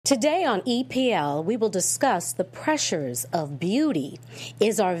Today on EPL, we will discuss the pressures of beauty.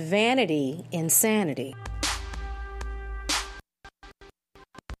 Is our vanity insanity?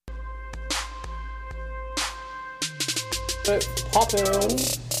 Poppin'.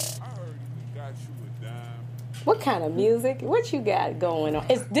 What kind of music? What you got going on?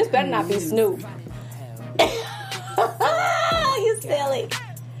 This better not be Snoop. You silly.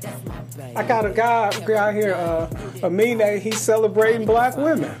 I got a guy out here, Amine, he's celebrating black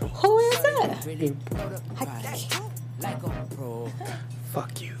women. Who is that?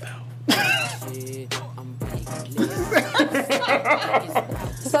 Fuck you, though.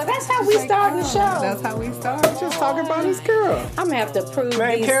 So that's how we start the show. That's how we start. Just talking about this girl. I'm going to have to approve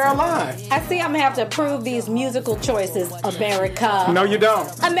Named these. Caroline. I see I'm going to have to approve these musical choices, America. No, you don't.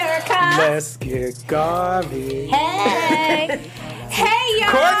 America. Let's get garbage. Hey. Hey, y'all.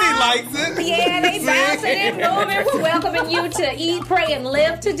 Courtney likes it. Yeah, they bouncing and moving. We're welcoming you to Eat, Pray, and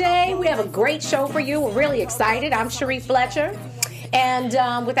Live today. We have a great show for you. We're really excited. I'm Cherie Fletcher.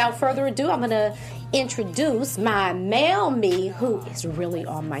 And without further ado, I'm going to introduce my male me, who is really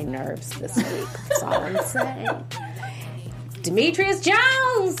on my nerves this week. That's all I'm saying. Demetrius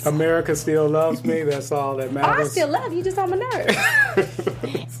Jones. America still loves me. That's all that Oh, matters. I still love you, just on my nerves.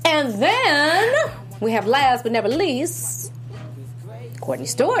 And then we have last but never least, Courtney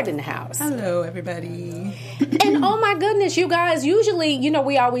Stewart in the house. Hello, everybody. And oh my goodness, you guys, usually,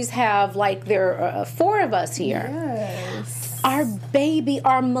 we always have, there are four of us here. Yes. Our baby,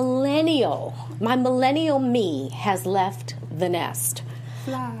 my millennial me has left the nest.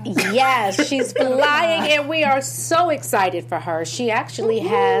 Fly. Yes, she's flying, and we are so excited for her. She actually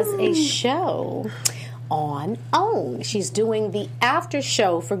has a show on OWN. She's doing the after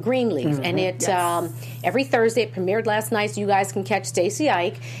show for Greenleaf, and it every Thursday. It premiered last night, so you guys can catch Stacey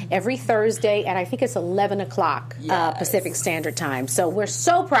Ike every Thursday, and I think it's 11 o'clock Pacific Standard Time. So we're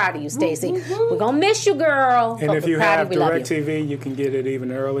so proud of you, Stacey. We're gonna miss you, girl. And but if we're you proud have of you. We love you. DirecTV, you can get it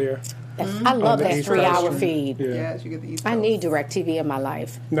even earlier. I love the that East 3-hour Coast. feed. Yeah. Yes, you get the East I Coast. need DirecTV in my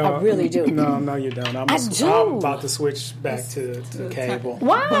life. No, I really do. No, you don't. I do. I'm about to switch back to cable.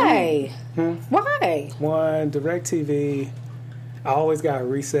 Why? Why? One, DirecTV, I always got to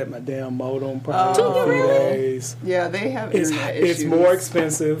reset my damn modem probably Do you in a few really? days. Yeah, they have It's internet issues. more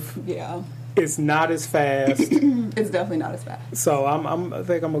expensive. Yeah. It's not as fast. It's definitely not as fast. So I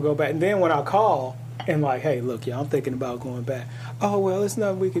think I'm going to go back. And then when I call and hey, look, y'all, I'm thinking about going back. Oh, well, it's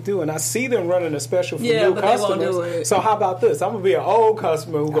nothing we could do. And I see them running a special for new but they won't customers. do it. So how about this? I'm going to be an old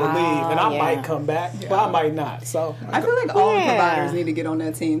customer who's going to leave. And I yeah. might come back, but I might not. So I feel like all Yeah. providers need to get on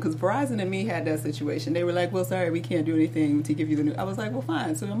that team because Verizon and me had that situation. They were like, well, sorry, we can't do anything to give you the new. I was like, well,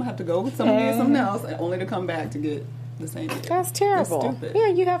 fine. So I'm going to have to go with somebody and something else, only to come back to get the same deal. That's terrible. That's stupid. Yeah,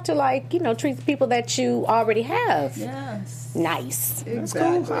 you have to treat the people that you already have Yes. nice,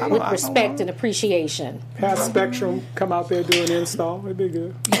 Exactly. with respect and appreciation. have Spectrum come out there do an install. It'd be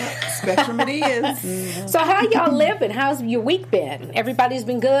good. Spectrum it is. So how y'all living? How's your week been? Everybody's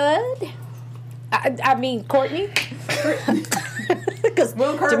been good? I mean, Courtney? Because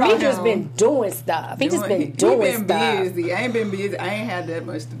Well, Kurt Demetrius Ryan. been doing stuff. He just been doing He been stuff. busy. I ain't been busy. I ain't had that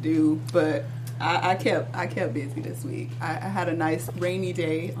much to do, but I kept busy this week. I had a nice rainy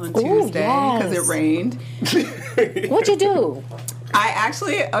day on Tuesday because yes. it rained. What'd you do?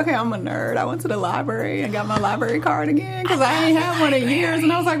 I'm a nerd. I went to the library and got my library card again because I ain't had one in years,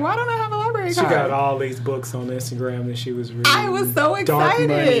 and I was like, why don't I have a library She card? got all these books on Instagram that she was reading. I was so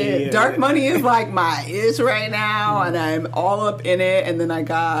excited. Dark Money is like my ish right now, and I'm all up in it. And then I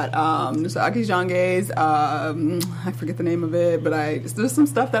got Aki Jange's, I forget the name of it, but there's some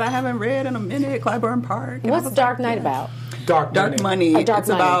stuff that I haven't read in a minute. Clybourne Park. And I What's was Dark like, Night yeah. about? Dark Money. Oh, Dark It's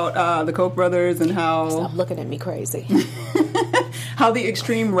Money. about the Koch brothers and Stop looking at me crazy. how the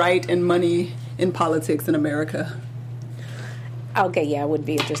extreme right and money in politics in America. Okay, yeah, I wouldn't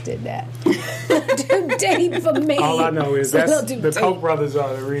be interested in that. Too deep for me. All I know is It's a that's little too the Koch deep. brothers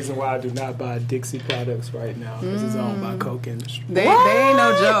are the reason why I do not buy Dixie products right now because it's owned by Coke Industries. They ain't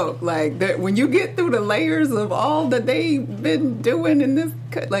no joke. When you get through the layers of all that they've been doing in this,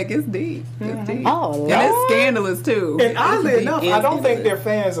 it's deep. It's deep. Oh, and Lord. it's scandalous too. And oddly It's deep enough, and I don't think scandalous.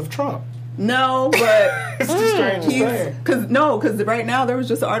 they're fans of Trump. No, but It's the strangest thing. because right now there was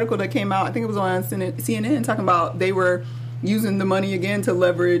just an article that came out. I think it was on CNN talking about they were using the money again to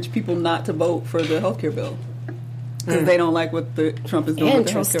leverage people not to vote for the healthcare bill because they don't like what Trump is doing with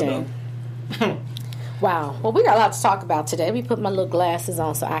the healthcare bill. Wow. Well, we got a lot to talk about today. Let me put my little glasses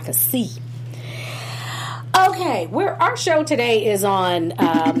on so I can see. Okay, our show today is on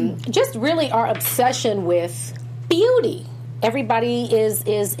just really our obsession with beauty. Everybody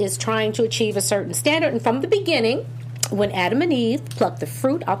is trying to achieve a certain standard, and from the beginning, when Adam and Eve plucked the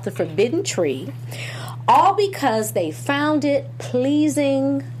fruit off the forbidden tree, all because they found it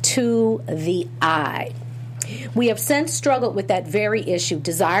pleasing to the eye. We have since struggled with that very issue,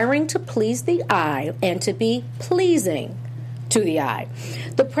 desiring to please the eye and to be pleasing to the eye.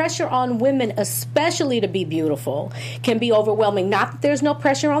 The pressure on women, especially to be beautiful, can be overwhelming. Not that there's no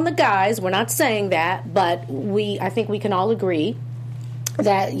pressure on the guys. We're not saying that, but I think we can all agree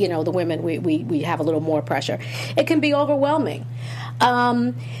that, the women, we have a little more pressure. It can be overwhelming.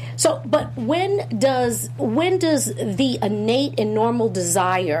 But when does the innate and normal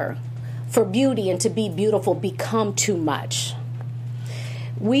desire for beauty and to be beautiful become too much?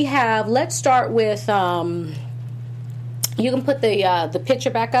 Let's start with, you can put the picture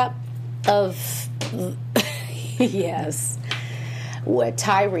back up of, yes, with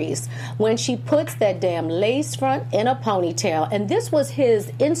Tyrese, when she puts that damn lace front in a ponytail. And this was his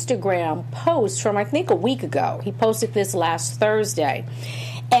Instagram post from, I think, a week ago. He posted this last Thursday.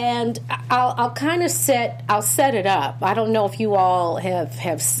 And I'll set it up. I don't know if you all have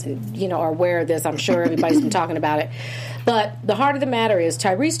are aware of this. I'm sure everybody's been talking about it. But the heart of the matter is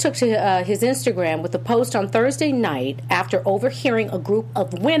Tyrese took to his Instagram with a post on Thursday night after overhearing a group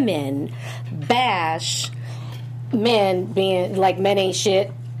of women bash men, being like men ain't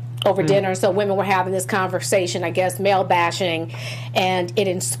shit, over dinner. So women were having this conversation, I guess, male bashing, and it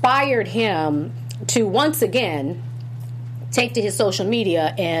inspired him to once again take to his social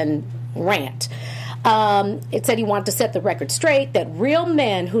media and rant. It said he wanted to set the record straight that real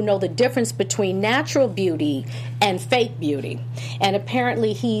men who know the difference between natural beauty and fake beauty. And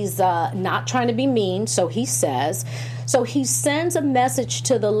apparently he's not trying to be mean, so he says. So he sends a message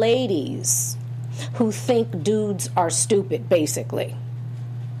to the ladies who think dudes are stupid, basically.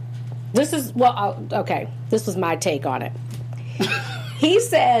 This is, this was my take on it. He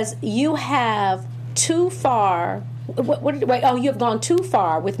says, you have too far... you have gone too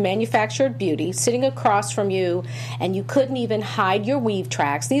far with manufactured beauty sitting across from you, and you couldn't even hide your weave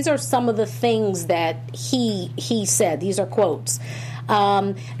tracks. These are some of the things that he said. These are quotes.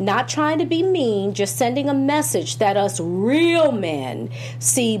 Not trying to be mean, just sending a message that us real men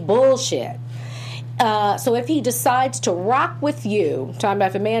see bullshit. So if he decides to rock with you, talking about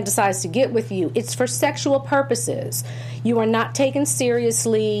if a man decides to get with you, it's for sexual purposes. You are not taken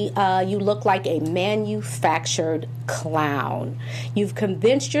seriously. You look like a manufactured clown. You've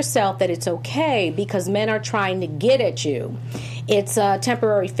convinced yourself that it's okay because men are trying to get at you. It's a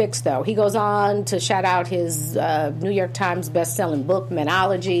temporary fix, though. He goes on to shout out his New York Times best-selling book,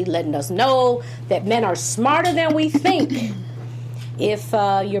 Menology, letting us know that men are smarter than we think. If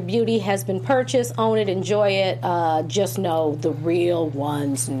your beauty has been purchased, own it, enjoy it. Just know the real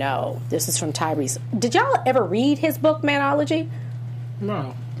ones know. This is from Tyrese. Did y'all ever read his book, Menology?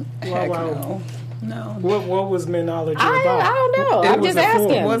 No. No. What was Menology about? I don't know. I'm just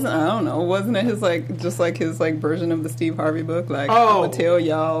asking. Wasn't it his his version of the Steve Harvey book? Like, I'm gonna tell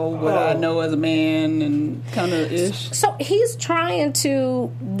y'all what I know as a man and kind of ish. So he's trying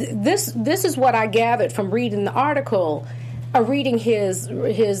to. This is what I gathered from reading the article. Reading his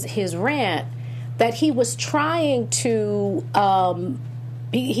rant, that he was trying to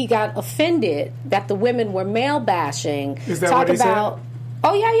he got offended that the women were male bashing. Is that what he said?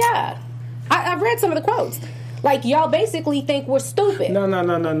 Oh yeah. I've read some of the quotes. Like, y'all basically think we're stupid.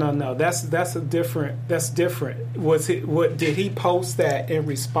 No. That's different. Did he post that in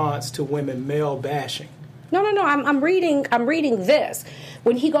response to women male bashing? No. I'm reading this.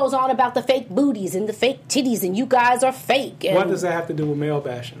 When he goes on about the fake booties and the fake titties and you guys are fake. And what does that have to do with male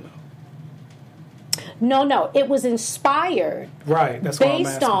bashing, though? No. It was inspired. Right. That's what I'm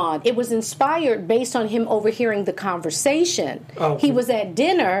asking. It was inspired based on him overhearing the conversation. Oh, he was at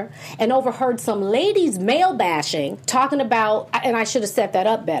dinner and overheard some ladies male bashing, talking about, and I should have set that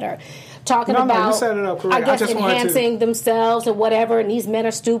up better. Talking about, you set it up correct. I guess, enhancing themselves or whatever, and these men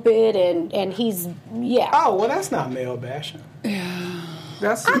are stupid, and he's, yeah. Oh, well, that's not male bashing.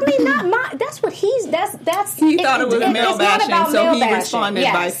 That's what that's. He thought it was male bashing, so he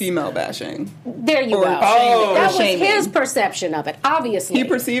responded by female bashing. There you go. That was his perception of it, obviously. He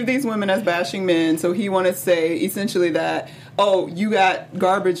perceived these women as bashing men, so he wanted to say, essentially, that, you got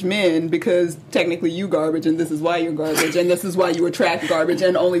garbage men because technically you garbage, and this is why you're garbage, and this is why you attract garbage,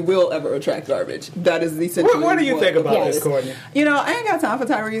 and only will ever attract garbage. That is essentially what do you think about this, Courtney? I ain't got time for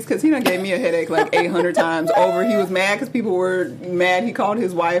Tyrese because he done gave me a headache like 800 times over. He was mad because people were mad. He called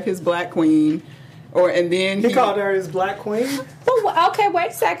his wife his black queen. And then he called her his black queen. Well, okay,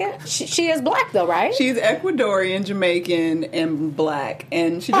 wait a second. She is black though, right? She's Ecuadorian, Jamaican, and black,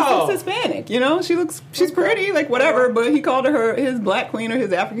 and she just looks Hispanic. You know, she's pretty, like whatever. But he called her his black queen or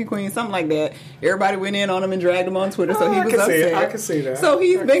his African queen, something like that. Everybody went in on him and dragged him on Twitter, so he was upset. I can see that. So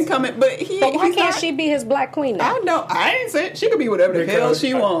he's been coming, but why can't she be his black queen now? I didn't say it. She could be whatever the hell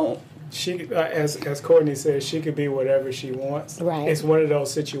she wants. She, as Courtney says, she could be whatever she wants. Right. It's one of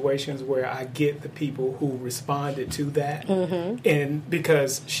those situations where I get the people who responded to that, and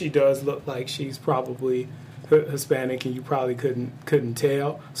because she does look like she's probably Hispanic, and you probably couldn't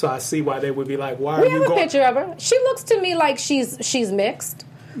tell. So I see why they would be like, "Why are you going?" We have a picture of her. She looks to me like she's mixed.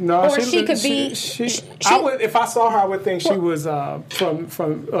 No, or she could be. I would, if I saw her, I would think she was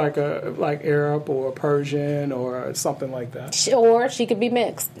from like Arab or Persian or something like that. Or she could be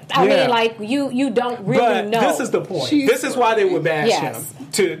mixed. I mean, like you don't really know. This is the point. This is why they would bash him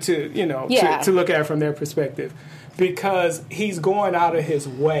to look at it from their perspective, because he's going out of his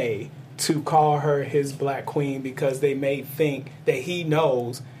way to call her his black queen because they may think that he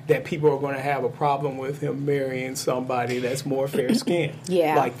knows that people are going to have a problem with him marrying somebody that's more fair skinned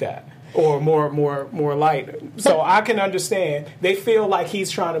like that, or more light. So I can understand they feel like he's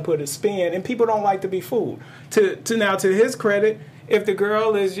trying to put a spin, and people don't like to be fooled. To his credit, if the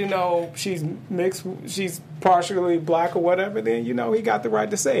girl is she's mixed, she's partially black or whatever, then he got the right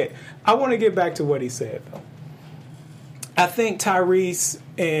to say it. I want to get back to what he said though. I think Tyrese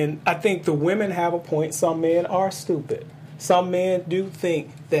and I think the women have a point. Some men are stupid. Some men do think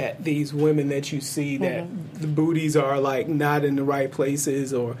that these women that you see, that the booties are like not in the right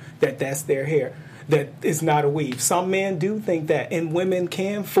places, or that's their hair, that it's not a weave. Some men do think that, and women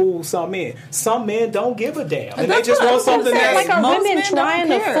can fool some men. Some men don't give a damn, and they just want something that's like, are women trying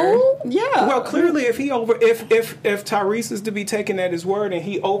to fool? Yeah. Well, clearly, if Tyrese is to be taken at his word, and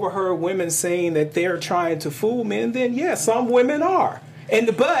he overheard women saying that they're trying to fool men, then yes, some women are.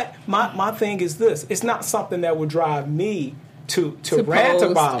 But my thing is this: it's not something that would drive me to rant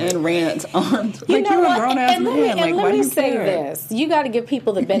about it. And rant on. You know what? Grown ass man. Let me say this: you got to give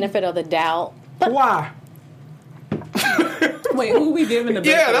people the benefit of the doubt. But why? Wait, who we giving the benefit?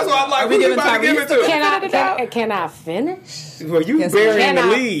 Yeah, that's what I'm like. Are we giving Tyrese the benefit of the Can I finish? Well, you burying the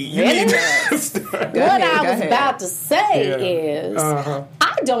lead. You need to start. What I was about to say is,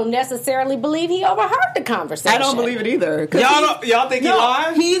 I don't necessarily believe he overheard the conversation. I don't believe it either. Y'all think he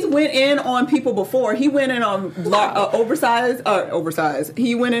lied? He's went in on people before. He went in on oversized.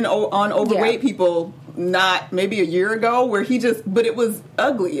 He went in on overweight people. Not maybe a year ago, where but it was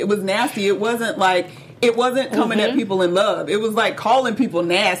ugly. It was nasty. It wasn't coming at people in love. It was like calling people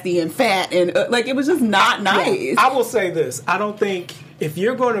nasty and fat, and it was just not nice. I will say this: I don't think if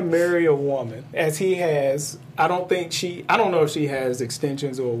you're going to marry a woman, as he has, I don't know if she has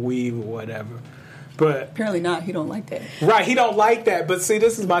extensions or a weave or whatever. But apparently not. He don't like that. Right, he don't like that. But see,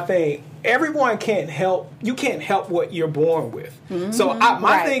 this is my thing. Everyone can't help. You can't help what you're born with. Mm-hmm. So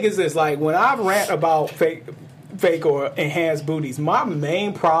my thing is this: like when I rant about fake or enhanced booties, my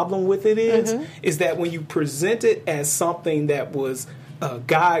main problem with it is that when you present it as something that was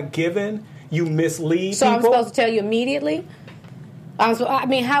God given, you mislead so people. I'm supposed to tell you immediately? I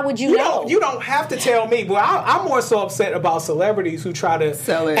mean, how would you know? You don't have to tell me. Well, I'm more so upset about celebrities who try to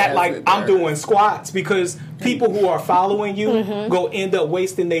sell it act like I'm doing squats, because people who are following you go end up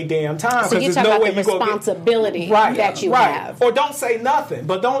wasting their damn time. So you're talking about the responsibility that you have. Or don't say nothing,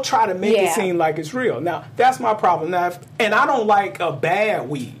 but don't try to make it seem like it's real. Now, that's my problem. Now, and I don't like a bad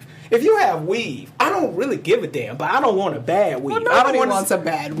weave. If you have weave, I don't really give a damn, but I don't want a bad weave. Well, nobody wants a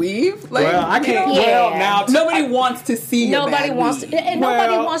bad weave. Well, I can't. Nobody wants to see. Nobody wants to, and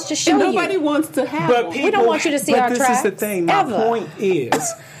nobody wants to show you. Nobody wants to have. But people, we don't want you to see our tracks. But this is the thing. My point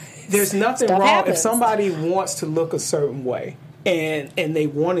is, there's nothing wrong happens. if somebody wants to look a certain way and they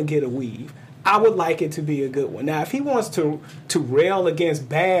want to get a weave. I would like it to be a good one. Now, if he wants to rail against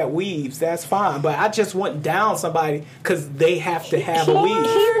bad weaves, that's fine. But I just wouldn't down somebody because they have to have a weave.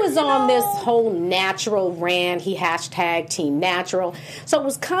 He was on this whole natural rant. He hashtag Team Natural. So it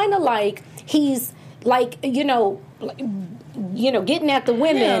was kind of like he's like, getting at the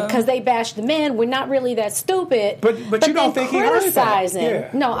women because they bash the men. We're not really that stupid. But you don't think he heard that? Yeah.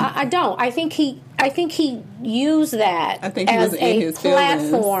 No, I don't. I think he used that as a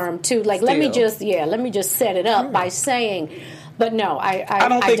platform to let me just set it up by saying. But no, I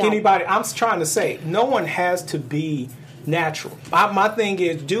don't think anybody. I'm trying to say no one has to be natural. My thing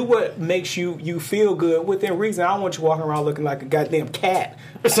is do what makes you feel good within reason. I don't want you walking around looking like a goddamn cat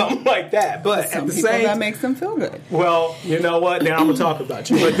or something like that. But some at the people same, that makes them feel good. Well, you know what? Now I'm gonna talk about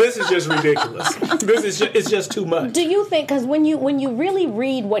you. But this is just ridiculous. It's just too much. Do you think? Because when you really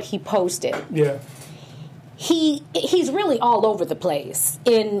read what he posted, he's really all over the place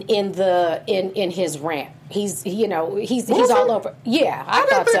in his rant. He's all over. Yeah, I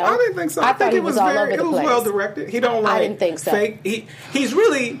thought so. I didn't think so. I thought he was all over the place. Well directed. He don't like. I didn't think so. Fake.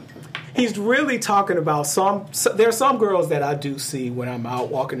 He's really talking about there are some girls that I do see when I'm out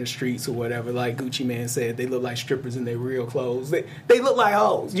walking the streets or whatever, like Gucci Mane said, they look like strippers in their real clothes. They look like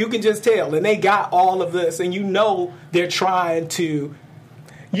hoes. You can just tell. And they got all of this, and they're trying to,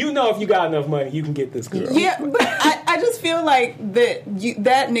 if you got enough money, you can get this girl. Yeah, but I just feel like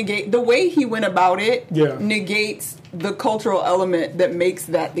that negate the way he went about it negates the cultural element that makes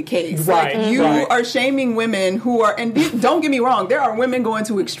that the case. Right. Like, you are shaming women who are, and don't get me wrong, there are women going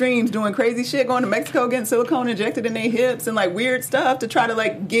to extremes, doing crazy shit, going to Mexico, getting silicone injected in their hips and like weird stuff to try to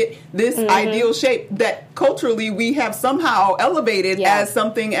like get this ideal shape that culturally we have somehow elevated as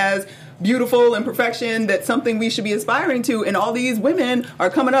something as beautiful and perfection, that's something we should be aspiring to, and all these women are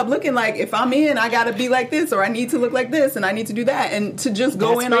coming up looking like, if I'm in, I gotta be like this, or I need to look like this, and I need to do that, and to just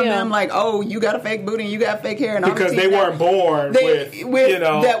go on them like, oh, you got a fake booty and you got fake hair, and because they weren't born with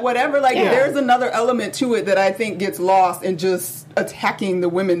that whatever. Like there's another element to it that I think gets lost in just attacking the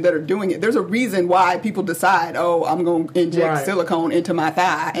women that are doing it. There's a reason why people decide, oh, I'm going to inject silicone into my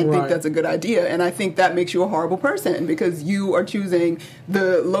thigh and think that's a good idea, and I think that makes you a horrible person because you are choosing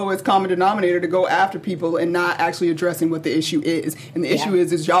the lowest common denominator to go after people and not actually addressing what the issue is. And the issue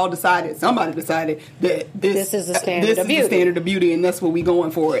is somebody decided that this is the standard of beauty, and that's what we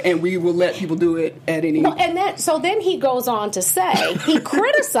going for, and we will let people do it at any. Well, so then he goes on to say he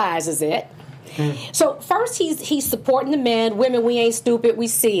criticizes it. So first he's supporting the men, women, we ain't stupid, we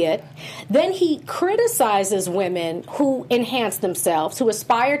see it. Then he criticizes women who enhance themselves, who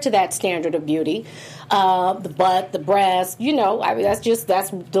aspire to that standard of beauty, the butt, the breast, that's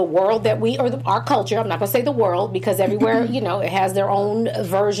the world that our culture, I'm not going to say the world because everywhere, it has their own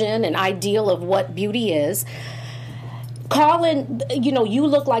version and ideal of what beauty is. Calling, you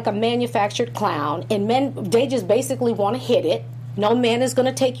look like a manufactured clown, and men, they just basically want to hit it. No man is going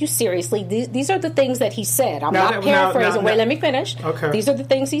to take you seriously. These are the things that he said. I'm not paraphrasing. Wait, let me finish. Okay. These are the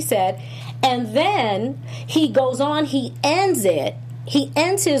things he said. And then he goes on, he ends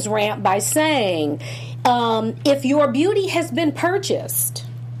his rant by saying, if your beauty has been purchased,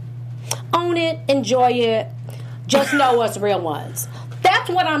 own it, enjoy it, just know us real ones. That's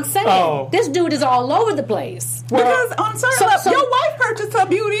what I'm saying. Oh. This dude is all over the place. Because on certain level, your wife purchased her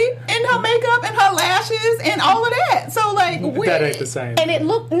beauty and her makeup and her lashes and all of that. So that ain't the same. And it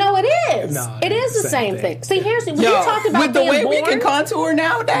is. No, it is the same thing. See, when you talk about with the way we can contour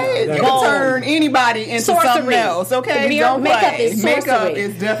nowadays, you can turn anybody into something else. Okay, makeup is sorcery. Makeup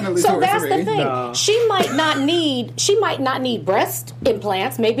is definitely sorcery. So that's the thing. No. She might not need breast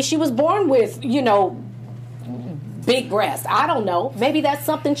implants. Maybe she was born with big breasts. I don't know. Maybe that's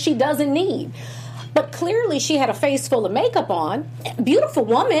something she doesn't need. But clearly she had a face full of makeup on. Beautiful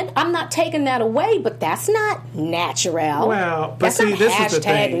woman. I'm not taking that away, but that's not natural. Well, but see, this is the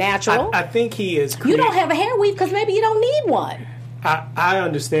thing. Natural. I think he is. You don't have a hair weave because maybe you don't need one. I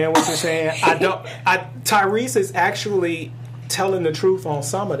understand what you're saying. Tyrese is actually telling the truth on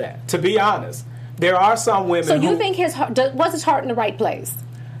some of that. To be honest, there are some women. So you think was his heart in the right place?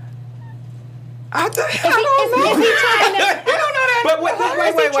 I don't know. I don't know that. But wait.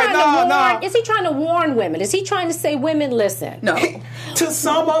 Is he trying to warn women? Is he trying to say, women, listen? No. To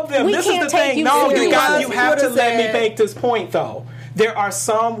some of them, this is the thing. No, you have to let me make this point, though. There are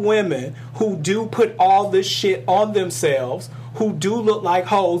some women who do put all this shit on themselves, who do look like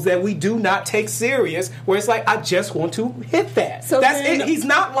hoes that we do not take serious, where it's like, I just want to hit that. So that's it. He's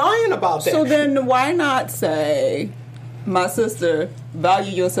not lying about that. So then why not say, my sister,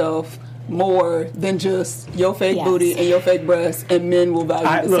 value yourself more than just your fake booty and your fake breasts, and men will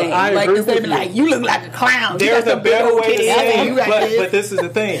value the same. I agree instead of like, you look like a clown. There's a better way to say it, but this is the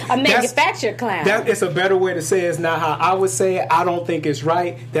thing. A manufactured clown. That is a better way to say it. It's not how I would say it. I don't think it's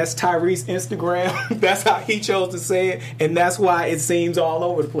right. That's Tyrese's Instagram. That's how he chose to say it, and that's why it seems all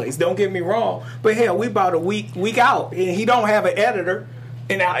over the place. Don't get me wrong, but hell, we about a week out, and he don't have an editor.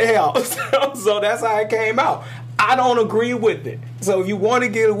 And hell, so that's how it came out. I don't agree with it. So if you want to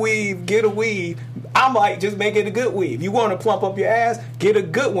get a weave. I'm like, just make it a good weave. You want to plump up your ass, get a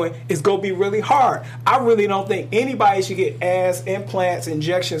good one. It's going to be really hard. I really don't think anybody should get ass implants,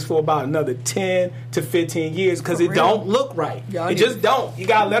 injections for about another 10 to 15 years because it don't look right. It just don't. You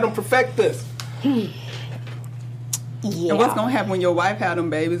got to let them perfect this. And what's going to happen when your wife had them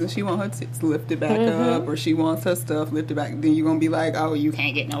babies and she wants her tits lifted back up, or she wants her stuff lifted back? Then you're going to be like, oh, you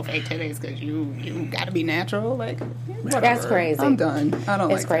can't get no fake titties because you got to be natural. Like, whatever. That's crazy. I'm done. I don't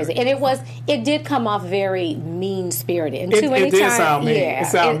like it's crazy. that. And it did come off very mean-spirited. And too many it did times, sound mean. Yeah, it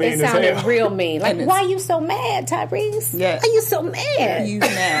sounded real mean. Like, why are you so mad, Tyrese? Yeah. Why are you so mad? He's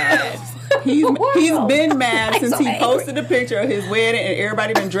mad. He's been mad since he posted a picture of his wedding, and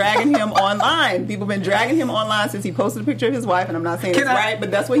everybody been dragging him online. People been dragging him online since he posted a picture of his wife, and I'm not saying right, but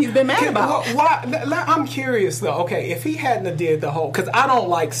that's what he's been mad about. Why? I'm curious though. Okay, if he hadn't have did the whole, because I don't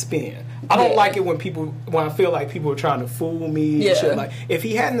like spin. I don't like it when I feel like people are trying to fool me. And shit. Like, if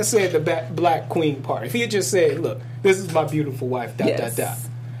he hadn't have said the Black Queen part, if he had just said, "Look, this is my beautiful wife,"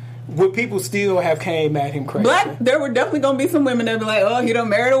 would people still have came at him crazy? There were definitely going to be some women that be like, oh, he done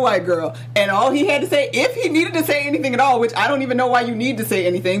married a white girl. And all he had to say, if he needed to say anything at all, which I don't even know why you need to say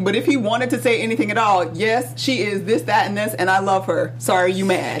anything, but if he wanted to say anything at all, yes, she is this, that, and this, and I love her. Sorry, you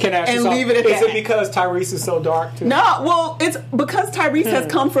mad. Can I ask you leave it at that. Is it because Tyrese is so dark, too? No, well, it's because Tyrese has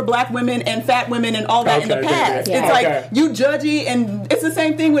come for black women and fat women and all that in the past. It's like, you judgy, and it's the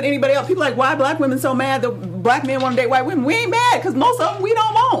same thing with anybody else. People are like, why black women so mad that black men want to date white women? We ain't mad, because most of them we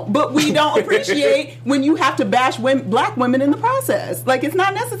don't want. But we don't appreciate when you have to bash black women in the process. Like, it's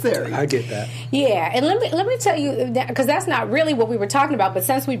not necessary. I get that. Yeah, and let me tell you, because that's not really what we were talking about, but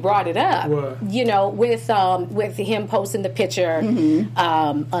since we brought it up, you know, with him posting the picture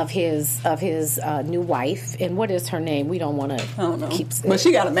of his new wife, and what is her name? We don't want to keep. But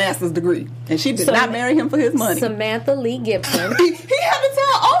she got a master's degree, and she did not marry him for his money. Samantha Lee Gibson. he had to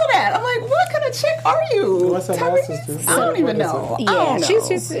tell all of that. I'm like, what kind of chick are you? What's her master's? I don't even know. Yeah, I don't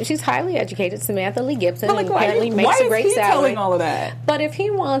know. She's highly educated, Samantha Lee Gibson, like, and apparently makes a great salary. Telling all of that? But if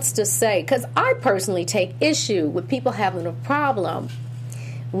he wants to say, because I personally take issue with people having a problem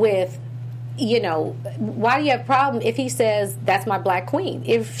with, you know, why do you have a problem if he says that's my black queen?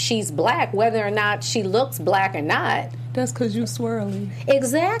 If she's black, whether or not she looks black or not. That's because you swirly.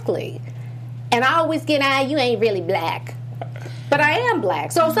 Exactly. And I always get, you ain't really black. But I am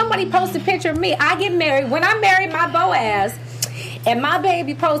black. So if somebody posts a picture of me, I get married. When I married my Boaz, and my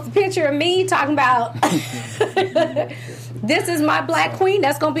baby posts a picture of me talking about this is my black queen,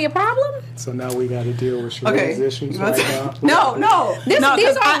 that's going to be a problem? So now we got to deal with Shereen's issues right No. now? These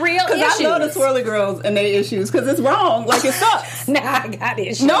are real issues. Because I love the swirly girls and their issues, because it's wrong. Like, it sucks. Nah, I got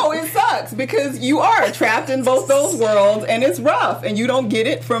issues. No, it sucks, because you are trapped in both those worlds, and it's rough, and you don't get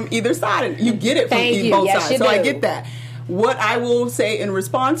it from either side. You get it from both sides. So I get that. What I will say in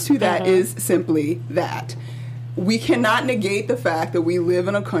response to that is simply that we cannot negate the fact that we live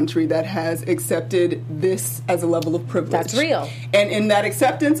in a country that has accepted this as a level of privilege. That's real. And in that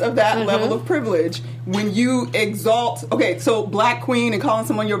acceptance of that level of privilege, when you exalt, so black queen and calling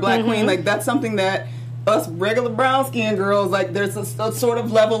someone your black queen, like, that's something that us regular brown skinned girls, like, there's a sort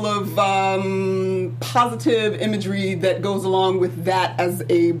of level of positive imagery that goes along with that as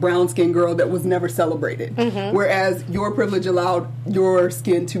a brown skinned girl that was never celebrated. Whereas your privilege allowed your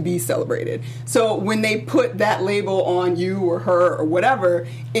skin to be celebrated. So when they put that label on you or her or whatever,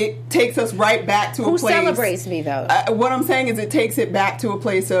 it takes us right back to a place. Who celebrates me, though? What I'm saying is, it takes it back to a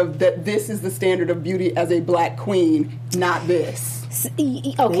place of that this is the standard of beauty as a black queen, not this.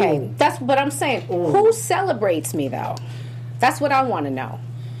 Okay, that's what I'm saying. Who celebrates me, though? That's what I want to know.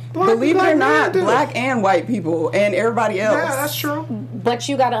 Believe it or not, black and white people and everybody else. Yeah, that's true. But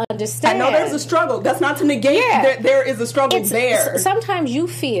you got to understand. I know there's a struggle. That's not to negate that there is a struggle there. Sometimes you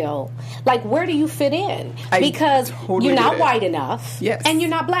feel like, where do you fit in? Because you're not white enough, and you're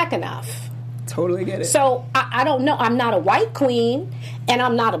not black enough. Totally get it. So I don't know. I'm not a white queen, and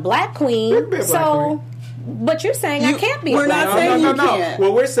I'm not a black queen. So. But you're saying I can't be a black queen. We're not saying you can't.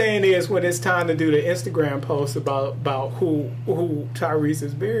 What we're saying is, when it's time to do the Instagram post about who Tyrese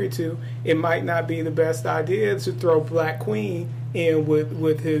is married to, it might not be the best idea to throw black queen in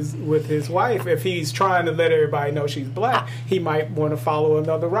with his wife. If he's trying to let everybody know she's black, he might want to follow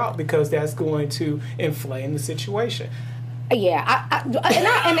another route, because that's going to inflame the situation. Yeah, and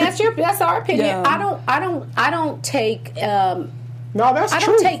that's our opinion. Yeah. I don't take. No, that's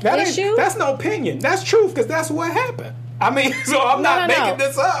true. Don't take issue. That's no opinion. That's truth, because that's what happened. I mean, so I'm not making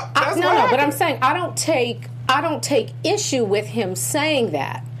this up. That's what happened. But I'm saying I don't take issue with him saying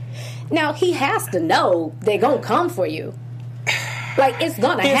that. Now, he has to know they're gonna come for you. Like, it's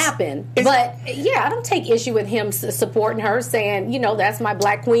gonna happen. But I don't take issue with him supporting her, saying, that's my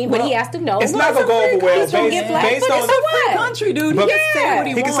black queen. But he has to know it's not gonna go over well. Based on the country, dude. He can say what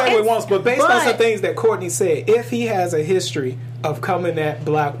he wants. He can say what he wants, but based on some things that Courtney said, if he has a history of coming at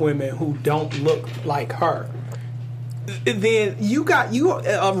black women who don't look like her, then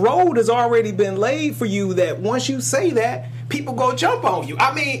a road has already been laid for you that once you say that, people go jump on you.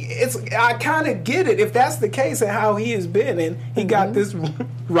 I mean, I kind of get it if that's the case and how he has been, and he got this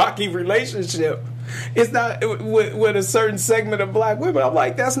rocky relationship. It's not with a certain segment of black women. I'm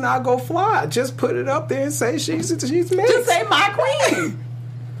like, that's not gonna fly. Just put it up there and say she's mixed. Just say my queen.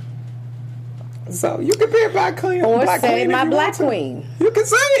 So you can be a black queen, or say my black queen. You can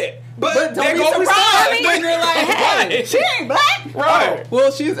say it. But don't be surprised when you're like, hey, she ain't black. Right.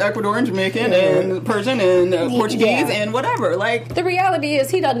 Well, she's Ecuadorian, Jamaican, and Persian, and Portuguese, and whatever. Like, the reality is,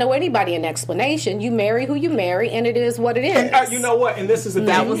 he doesn't know anybody in explanation. You marry who you marry, and it is what it is. And, you know what? And this is the thing.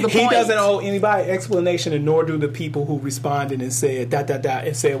 That was the point. He doesn't owe anybody explanation, and nor do the people who responded and said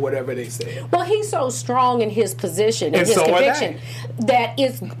and said whatever they said. Well, he's so strong in his position and his conviction that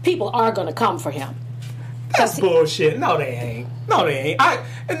people are going to come for him. That's bullshit. No, they ain't.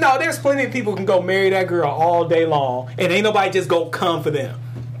 There's plenty of people who can go marry that girl all day long, and ain't nobody just go come for them.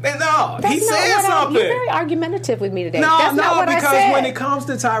 No, he said something. You're very argumentative with me today. Because when it comes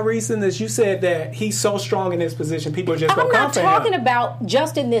to Tyrese and this, you said that he's so strong in his position, people are just going to come for him. I'm not talking about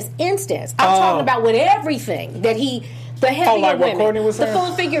just in this instance. I'm talking about with everything that he... The heavier women, the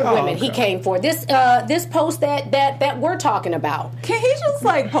full figure women he came for. This post that we're talking about. Can he just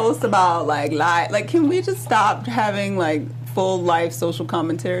post about can we just stop having full life social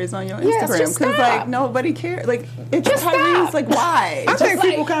commentaries on your Instagram? Because nobody cares. It's just Tyrese. Why? I think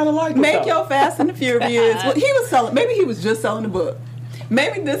people kind of like it. Make your Fast and the Furious. Well, he was selling. Maybe he was just selling the book.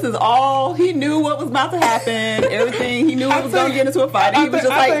 Maybe this is all he knew what was about to happen. Everything he knew he was going to get into a fight. He was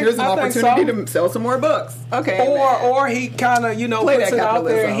just here's an opportunity to sell some more books. Okay, or he kind of puts it out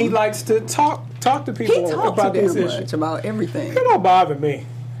there and he likes to talk to people about these issues, about everything. It don't bother me.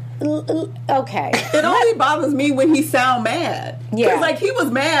 Okay. It only bothers me when he sound mad. Yeah. Because he was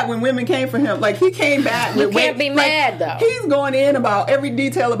mad when women came for him. He came back. You can't be mad though. He's going in about every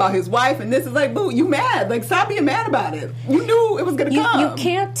detail about his wife, and this is boo, you mad? Stop being mad about it. You knew it was going to come. You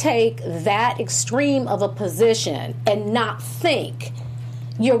can't take that extreme of a position and not think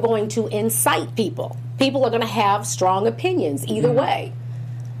you're going to incite people. People are going to have strong opinions either way.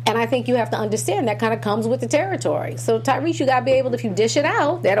 And I think you have to understand that kind of comes with the territory. So, Tyrese, you got to be able to, if you dish it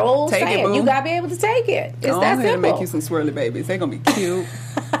out, that old saying, you got to be able to take it. It's that simple. Make you some swirly babies. They're going to be cute.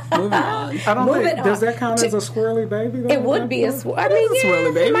 Moving on. I don't think, does that count as a swirly baby? Though, it would be a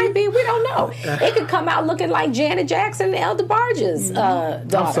swirly baby. It might be. We don't know. It could come out looking like Janet Jackson and Elder Barge's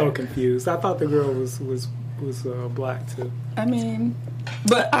daughter. I'm so confused. I thought the girl was black, too. I mean...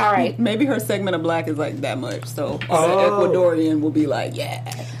 But all right, maybe her segment of black is that much. So the Ecuadorian will be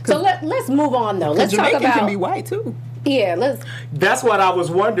yeah. So let's move on though. Let's talk about can be white too. Yeah, let's. That's what I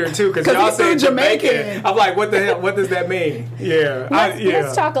was wondering too, because y'all said Jamaican. I'm like, what the hell? What does that mean? Yeah,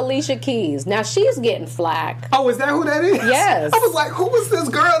 let's talk Alicia Keys. Now she's getting flack. Oh, is that who that is? Yes. I was like, who is this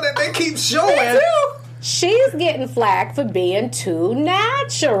girl that they keep showing? She's getting flack for being too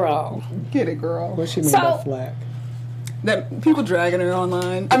natural. Get it, girl. What she mean by flack? That people dragging her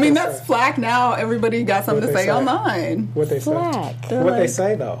online. I mean, that's flack now. Everybody got something to say online. What they say? What they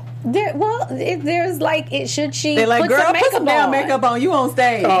say though? There's should she? They're put girl, some put some damn makeup on. You on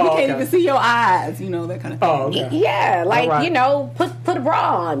stage? We can't even see your eyes. That kind of thing. Oh, okay. Yeah, put a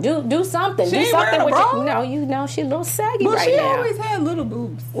bra on. Do something. She do ain't something with bra? She a little saggy right now. She always had little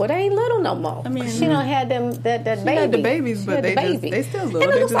boobs. Well, they ain't little no more. I mean, she don't have them that baby. She had the babies, but they still little.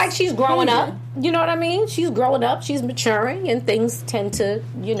 And it looks like she's growing up. You know what I mean? She's growing up. She's maturing, and things tend to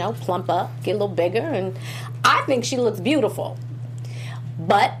plump up, get a little bigger, and I think she looks beautiful.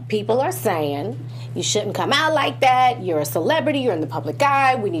 But people are saying you shouldn't come out like that. You're a celebrity. You're in the public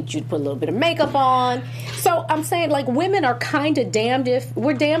eye. We need you to put a little bit of makeup on. So I'm saying, women are kind of damned if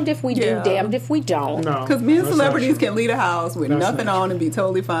we do, damned if we don't. No, because me and celebrities can lead a house with nothing on and be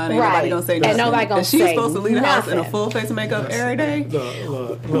totally fine. Ain't nobody gonna say nothing. And nobody gonna say she's supposed to lead a house in a full face of makeup every day.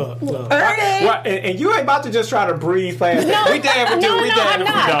 Look. Every day. And you ain't about to just try to breathe fast. We damn if do. We damn if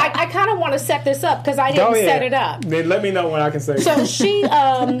we don't. I kind of want to set this up because I didn't set it up. Then let me know when I can say. So she.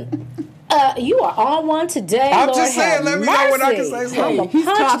 You are on one today. I'm just saying, let me know when I can say something. He's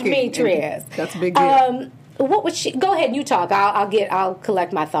talking. Demetrius. That's a big deal. What would she? Go ahead and you talk. I'll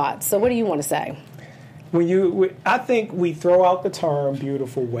collect my thoughts. So, what do you want to say? I think we throw out the term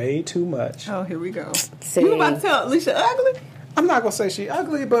 "beautiful" way too much. Oh, here we go. See? You about to tell Alicia ugly? I'm not gonna say she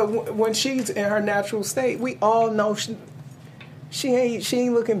ugly, but when she's in her natural state, we all know she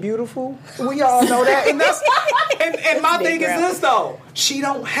ain't looking beautiful. We all know that, and that's and my thing is this though. She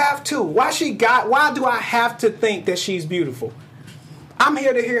don't have to. Why do I have to think that she's beautiful? I'm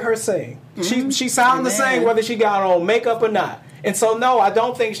here to hear her sing. Mm-hmm. She sounds the same whether she got on makeup or not. And so, no, I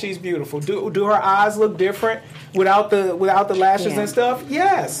don't think she's beautiful. Do her eyes look different without the lashes and stuff?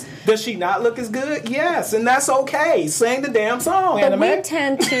 Yes. Does she not look as good? Yes, and that's okay. Sing the damn song, but Anime.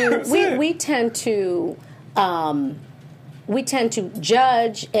 We tend to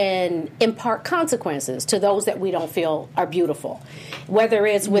judge and impart consequences to those that we don't feel are beautiful, whether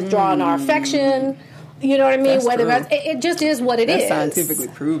it's withdrawing our affection. You know what I mean? It just is what that's scientifically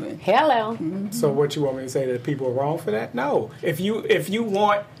proven. Hello. Mm-hmm. So what you want me to say, that people are wrong for that? No. If you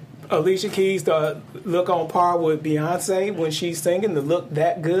want Alicia Keys to look on par with Beyonce when she's singing, to look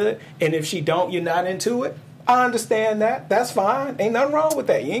that good, and if she don't, you're not into it, I understand that. That's fine. Ain't nothing wrong with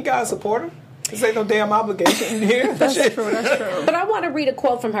that. You ain't got to support her. This ain't no damn obligation here. That's true. But I want to read a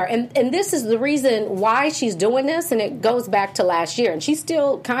quote from her, and this is the reason why she's doing this, and it goes back to last year, and she's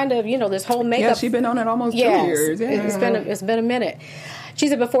still kind of, this whole makeup. Yeah, she's been on it almost 2 years. Yeah. It's been a minute. She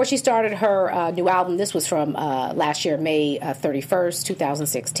said before she started her new album, this was from last year, May 31st,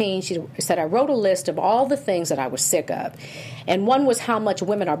 2016, she said, I wrote a list of all the things that I was sick of. And one was how much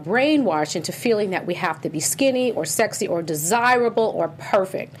women are brainwashed into feeling that we have to be skinny or sexy or desirable or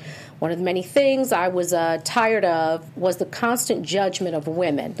perfect. One of the many things I was tired of was the constant judgment of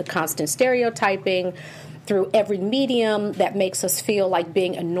women, the constant stereotyping through every medium that makes us feel like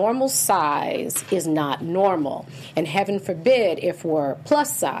being a normal size is not normal. And heaven forbid if we're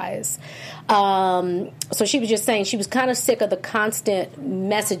plus size. So she was just saying she was kind of sick of the constant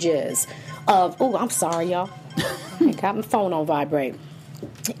messages of, I'm sorry, y'all. I got my phone on vibrate.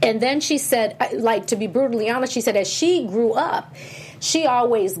 And then she said, to be brutally honest, she said as she grew up, she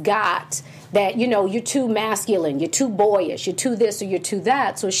always got that, you're too masculine, you're too boyish, you're too this or you're too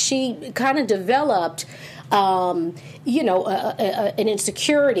that. So she kind of developed, an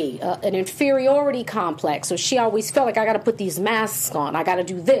insecurity, an inferiority complex. So she always felt like I got to put these masks on, I got to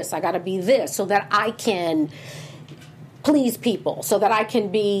do this, I got to be this, so that I can please people, so that I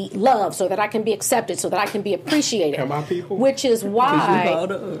can be loved, so that I can be accepted, so that I can be appreciated. Am I people? Which is why,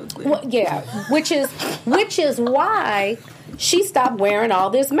 which is why she stopped wearing all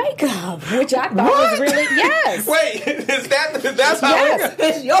this makeup, which I thought was really Wait, that's how? Yes,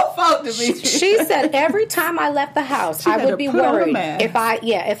 it's your fault, Demetri. She said every time I left the house, I would be worried if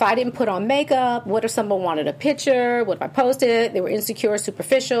I didn't put on makeup. What if someone wanted a picture? What if I posted? They were insecure,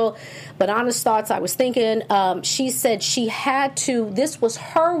 superficial, but honest thoughts I was thinking. She said she had to. This was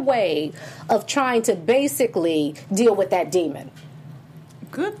her way of trying to basically deal with that demon.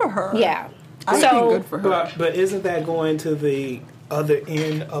 Good for her. Yeah. I think good for her. But isn't that going to the other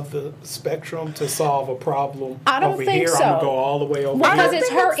end of the spectrum to solve a problem? I don't over think here? so. I'm gonna go all the way over because here. it's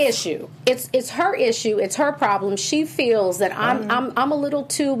her issue. It's her issue. It's her problem. She feels that I'm a little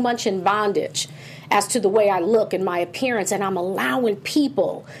too much in bondage as to the way I look and my appearance, and I'm allowing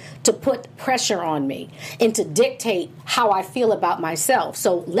people to put pressure on me and to dictate how I feel about myself.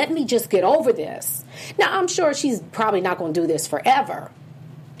 So let me just get over this. Now, I'm sure she's probably not going to do this forever.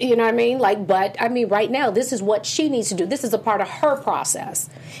 You know what I mean? But right now, this is what she needs to do. This is a part of her process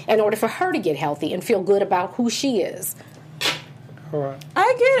in order for her to get healthy and feel good about who she is. All right.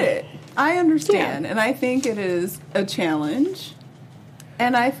 I get it. I understand. Yeah. And I think it is a challenge.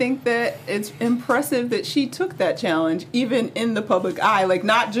 And I think that it's impressive that she took that challenge, even in the public eye.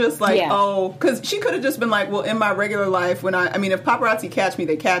 Not just because she could have just been well, in my regular life, if paparazzi catch me,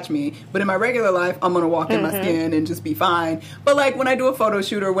 they catch me. But in my regular life, I'm going to walk in my skin and just be fine. But, when I do a photo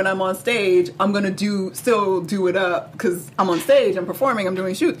shoot or when I'm on stage, I'm going to still do it up because I'm on stage, I'm performing, I'm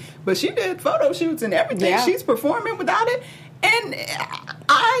doing shoots. But she did photo shoots and everything. Yeah. She's performing without it. And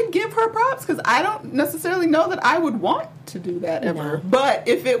I give her props because I don't necessarily know that I would want to do that ever. No. But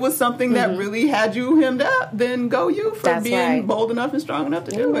if it was something that really had you hemmed up, then go you for being bold enough and strong enough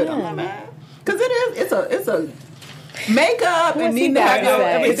to do it. I'm not mad. Because it's a makeup and needing to have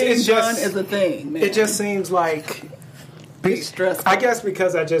everything done is a thing, man. It just seems like stressful. I guess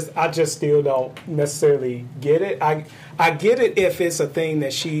because I just still don't necessarily get it. I get it if it's a thing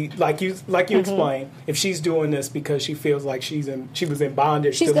that she like you explained. If she's doing this because she feels like she was in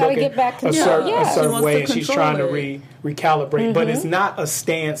bondage, she's got to get back to a certain way, and she's trying to recalibrate. But it's not a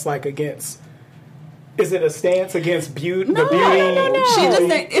stance against. Is it a stance against beauty? No, the beauty? No. She just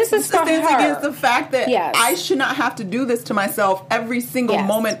it's a stance against the fact that I should not have to do this to myself every single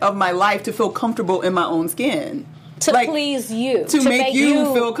moment of my life to feel comfortable in my own skin. To please you. To make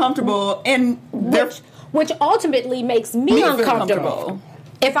you feel comfortable. And which ultimately makes me uncomfortable.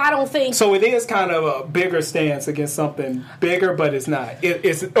 If I don't think... So it is kind of a bigger stance against something bigger, but it's not. Or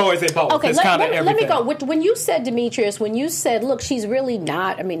is it both? Okay, it's kind of everything. Let me go. When you said, Demetrius, look, she's really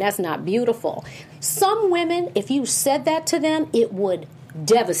not... that's not beautiful. Some women, if you said that to them, it would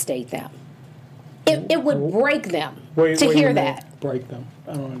devastate them. It would break them. to hear that. Break them.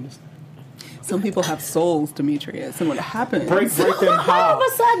 I don't understand. Some people have souls, Demetrius, and what happens? Break them how? All of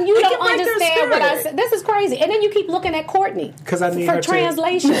a sudden, you don't understand what I said. This is crazy. And then you keep looking at Courtney for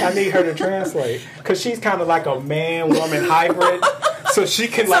translation. I need her to translate because she's kind of like a man-woman hybrid. So she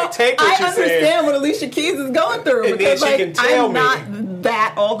can take what you're saying. I understand what Alicia Keys is going through. And because then she can tell I'm not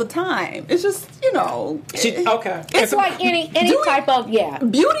that all the time. It's just, okay. It's like any type of,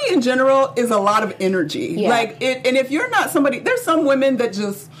 Beauty in general is a lot of energy. Yeah. And if you're not somebody, there's some women that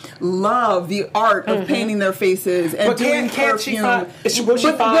just love the art of painting their faces and doing perfume. She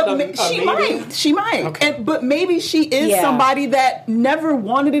might. Okay. But maybe she is somebody that never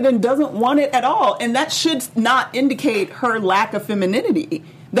wanted it and doesn't want it at all. And that should not indicate her lack of femininity.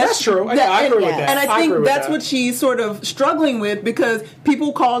 That's true. I agree with that. And I think that's what she's sort of struggling with because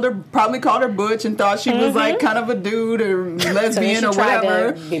people probably called her butch and thought she was like kind of a dude or lesbian or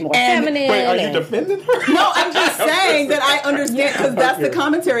whatever. To be more feminine. Wait, are you defending her? No, I'm just saying that I understand because that's the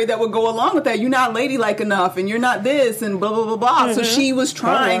commentary that would go along with that. You're not ladylike enough and you're not this and blah, blah, blah, blah. So she was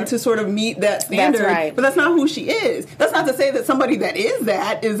trying to sort of meet that standard. That's right. But that's not who she is. That's not to say that somebody that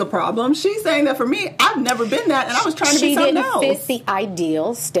is a problem. She's saying that for me, I've never been that and I was trying to be something else. She didn't fit the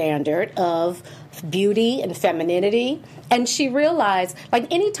ideal standard of beauty and femininity, and she realized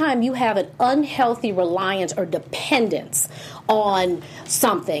anytime you have an unhealthy reliance or dependence on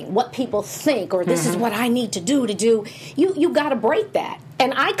something, what people think, or this is what I need to do, you got to break that.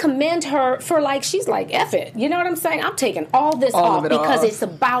 And I commend her for she's like, F it. You know what I'm saying? I'm taking all this off because it's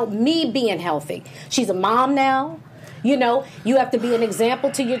about me being healthy. She's a mom now. You have to be an example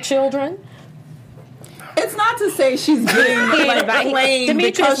to your children. It's not to say she's being claimed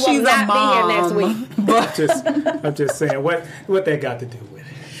because she's a mom. Be here next week. But I'm just saying what that got to do with it.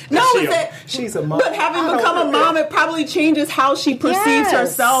 No, she's a mom. But having become a mom, it probably changes how she perceives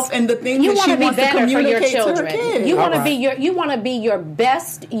herself and the things that she wants to communicate to her kids. You want to be your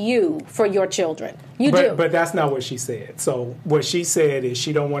best you for your children. You do. But that's not what she said. So what she said is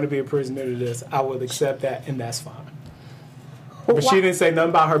she don't want to be a prisoner to this. I will accept that, and that's fine. But she didn't say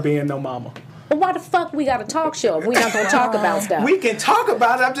nothing about her being no mama. Well, why the fuck we got a talk show if we're not going to talk about stuff? We can talk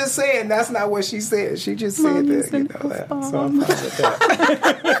about it. I'm just saying that's not what she said. She just said that. So I'm fine with that.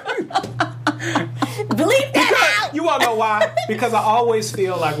 Bleep that out! You all know why? Because I always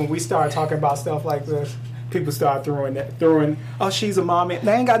feel like when we start talking about stuff like this, people start throwing, oh, she's a mommy.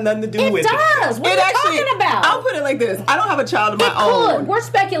 They ain't got nothing to do with it. It does. What are you talking about? I'll put it like this. I don't have a child of my own. We're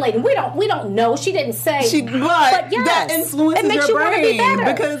speculating. We don't know. She didn't say. But yes, that influences your brain. Be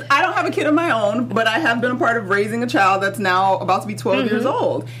because I don't have a kid of my own, but I have been a part of raising a child that's now about to be 12 years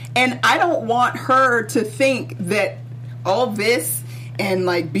old. And I don't want her to think that all this and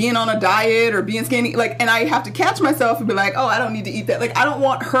being on a diet or being skinny, and I have to catch myself and be like, oh, I don't need to eat that. I don't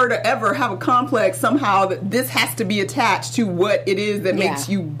want her to ever have a complex somehow that this has to be attached to what it is that makes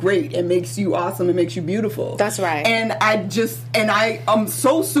you great and makes you awesome and makes you beautiful. That's right. And I'm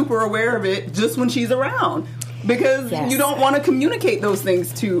so super aware of it just when she's around. Because you don't want to communicate those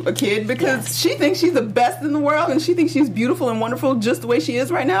things to a kid because she thinks she's the best in the world and she thinks she's beautiful and wonderful just the way she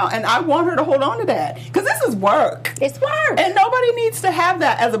is right now. And I want her to hold on to that because this is work. It's work. And nobody needs to have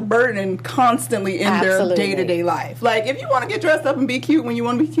that as a burden constantly in their day-to-day life. If you want to get dressed up and be cute when you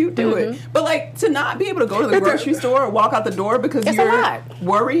want to be cute, do it. But to not be able to go to the grocery store or walk out the door because you're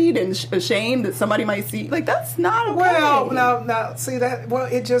worried and ashamed that somebody might see, that's not okay. Well, now, see that,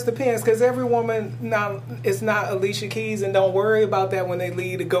 it just depends because every woman, now, it's not Alicia Keys, and don't worry about that when they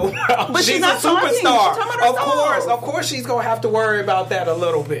leave to go out. But she's a superstar. Of course, she's gonna have to worry about that a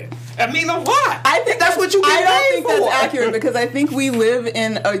little bit. I mean, what? I think that's what you get paid for. I don't think that's accurate because I think we live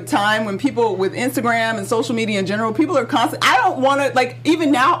in a time when people with Instagram and social media in general, people are constant. I don't want to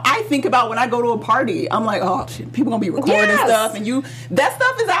even now. I think about when I go to a party, I'm like, oh shit, people gonna be recording stuff, and that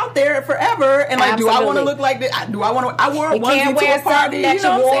stuff is out there forever. And do I want to look like this? Do I want to? I wore a onesie to a party that you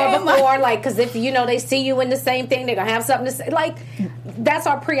wore before, because if they see you in the same thing, they're gonna have something to say. That's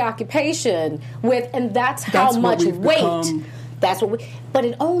our preoccupation with, and that's how much weight. That's what but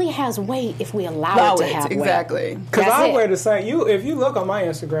it only has weight if we allow it to have weight. Exactly. Because I wear the same. If you look on my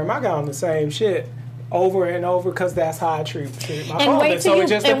Instagram, I got on the same shit over and over because that's how I treat my phone. Wait till you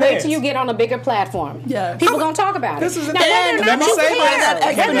get on a bigger platform. Yeah, people gonna talk about this it. Is a now, let me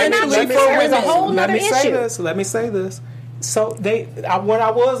say this. Let me say this. So when I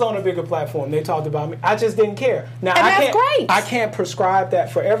was on a bigger platform, they talked about me. I just didn't care. Now I can't prescribe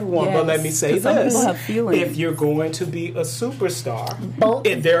that for everyone, but let me say this: if you're going to be a superstar,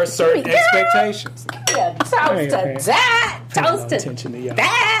 there are certain expectations. Yeah, toast to that. Toast to that.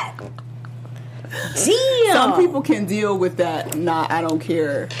 Damn. Some people can deal with that. Nah, I don't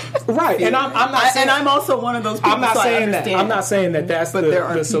care Right, and I'm not saying, and I'm also one of those people. I'm not saying that. I'm not saying that that's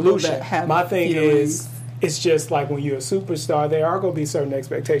the solution. My thing is, it's just like when you're a superstar, there are going to be certain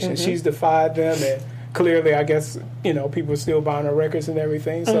expectations. Mm-hmm. She's defied them, and clearly, I guess, people are still buying her records and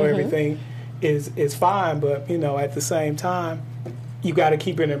everything, so everything is fine. But at the same time, you got to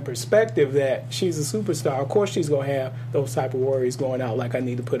keep it in perspective that she's a superstar. Of course, she's going to have those type of worries going out, like I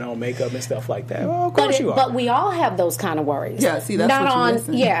need to put on makeup and stuff like that. Well, of course you are. But we all have those kind of worries. Yeah, see, that's not what you're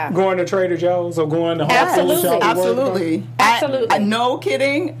missing. Yeah, going to Trader Joe's or going to Absolutely. No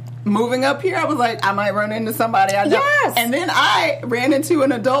kidding. Moving up here, I was like, I might run into somebody I know. Yes. And then I ran into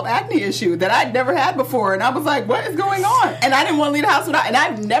an adult acne issue that I'd never had before. And I was like, what is going on? And I didn't want to leave the house without, and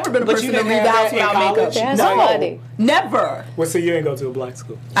I've never been a person to leave the house without makeup. That's funny. Never. Well, so you ain't go to a black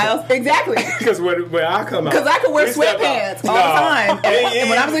school. Exactly. Because when I come out. Because I could wear sweatpants all the time. And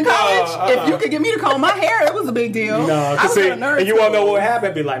when I was in college, if you could get me to comb my hair, it was a big deal. No, because and you want to know what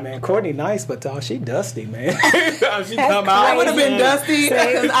happened? Be like, man, Courtney nice, but she dusty, man. She come out. I would have been dusty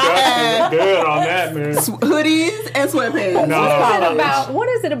because I had good on that, man. Hoodies and sweatpants. No. What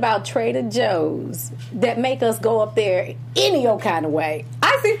is it about Trader Joe's that make us go up there any old kind of way?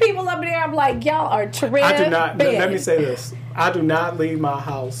 I see people up there, I'm like, y'all are terrific. I do not, let me say this. I do not leave my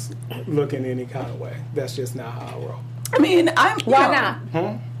house looking any kind of way. That's just not how I roll. I mean, Why not?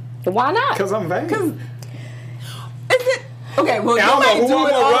 Why not? Because I'm vain. Is it? Okay, well, you might do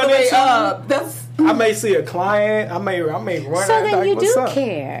it all the way up. I may see a client. I may run. So then you do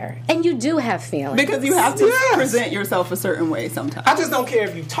care, and you do have feelings because you have to present yourself a certain way sometimes. I just don't care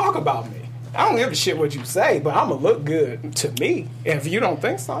if you talk about me. I don't give a shit what you say, but I'm gonna look good to me. If you don't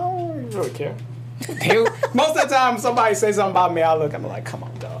think so, I don't really care. Most of the time, somebody says something about me, I'm like, come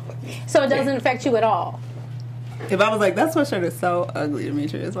on, dog. So it doesn't affect you at all. If I was like, that sweatshirt is so ugly,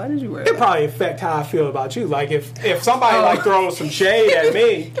 Demetrius, why did you wear it? It probably affect how I feel about you. Like if somebody throws some shade at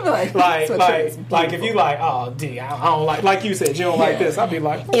me, like if you like, oh D, I don't like you said you don't like this, I'd be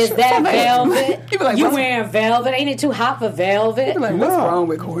like, is that velvet? Like, you wearing velvet? Ain't it too hot for velvet? You'd be like, what's wrong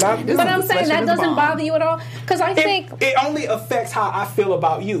with Courtney? But I'm saying that doesn't bother you at all because I think it only affects how I feel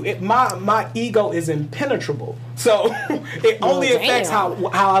about you. My ego is impenetrable, so it only affects how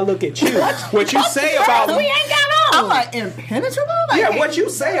I look at you. What you say about me. We ain't got on. I'm like impenetrable. Like, what you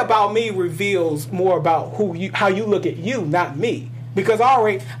say about me reveals more about how you look at you, not me. Because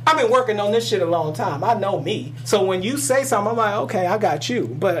I've been working on this shit a long time. I know me. So when you say something, I'm like, okay, I got you.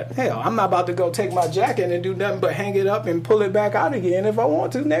 But hell, I'm not about to go take my jacket and do nothing but hang it up and pull it back out again if I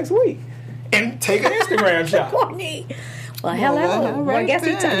want to next week and take an Instagram shot. Well, hello. Well, I guess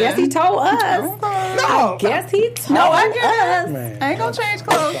he told us. No, I guess he told us. Man. I ain't gonna change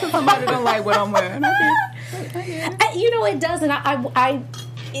clothes because somebody don't like what I'm wearing. It doesn't.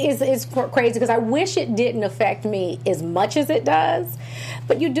 It's crazy because I wish it didn't affect me as much as it does,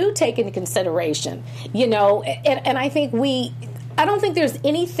 but you do take into consideration, and I think I don't think there's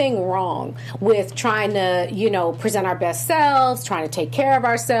anything wrong with trying to, present our best selves, trying to take care of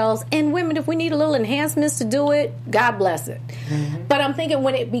ourselves. And women, if we need a little enhancements to do it, God bless it. Mm-hmm. But I'm thinking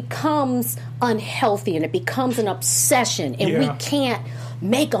when it becomes unhealthy and it becomes an obsession and we can't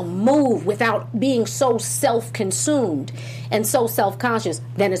make a move without being so self-consumed and so self-conscious,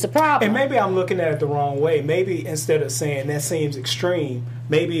 then it's a problem. And maybe I'm looking at it the wrong way. Maybe instead of saying that seems extreme,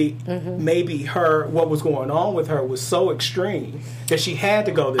 maybe what was going on with her was so extreme that she had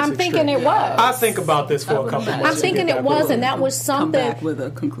to go this extreme. I'm thinking it was. I think about this for a couple months. I'm thinking it was, and that was something. Come back with a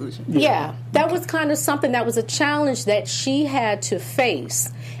conclusion. Yeah, that was kind of something that was a challenge that she had to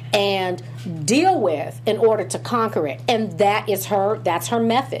face and deal with in order to conquer it. And that's her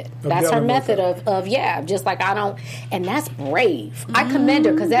method. That's her method of just like and that's brave. I commend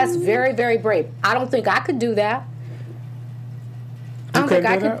her because that's very, very brave. I don't think I could do that. I don't think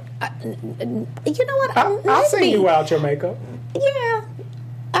I could. You know what? I'll sing you out your makeup. Yeah.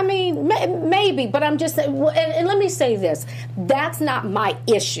 I mean, maybe, but I'm just saying, and let me say this. That's not my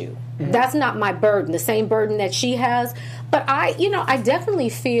issue. Mm-hmm. That's not my burden, the same burden that she has. But I definitely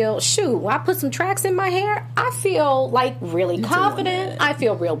feel, when I put some tracks in my hair, I feel like really confident. I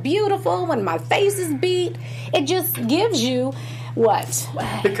feel real beautiful when my face is beat. It just gives you what?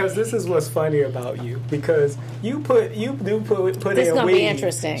 Because this is what's funny about you. Because you do put in weave. This is going to be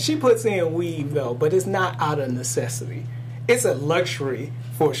interesting. She puts in weave, though, but it's not out of necessity. It's a luxury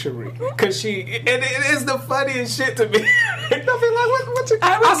for Cherie. Because it is the funniest shit to me.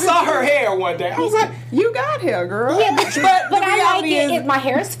 I saw her hair one day. I was like, you got hair, girl. Yeah, but I like it. My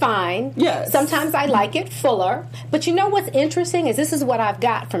hair is fine. Yes. Sometimes I like it fuller. But you know what's interesting is this is what I've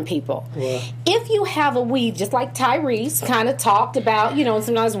got from people. Yeah. If you have a weave, just like Tyrese kind of talked about,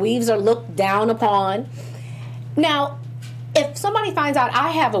 sometimes weaves are looked down upon. Now, if somebody finds out I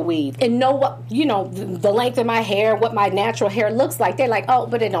have a weave and know what, the length of my hair, what my natural hair looks like, they're like, oh,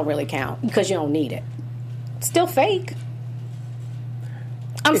 but it don't really count because you don't need it. Still fake.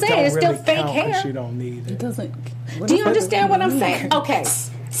 I'm saying it's still fake hair. You don't need it. It doesn't. Do you understand what I'm saying? Okay.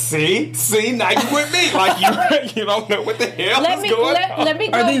 See, now you with me. Like you don't know what the hell is going on. Let me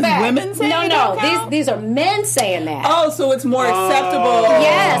go back. Are these back. Women saying No. These are men saying that. Oh, so it's more acceptable.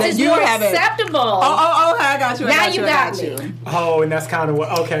 Yes, it's more acceptable. Oh, okay, I got you. Now you got me. Oh, and that's kind of what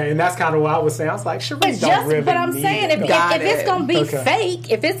I was saying. I was like, sure, but I'm saying, if it's gonna be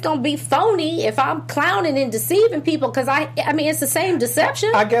fake, if it's gonna be phony, if I'm clowning and deceiving people, because I mean, it's the same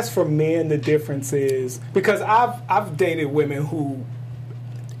deception. I guess for men, the difference is because I've dated women who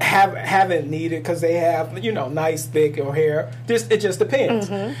haven't needed because they have nice thick hair. It just depends.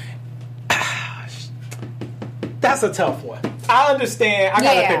 Mm-hmm. That's a tough one. I understand. I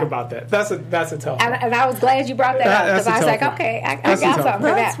gotta think about that. That's a tough one. And I was glad you brought that up because I was like, okay, I got something for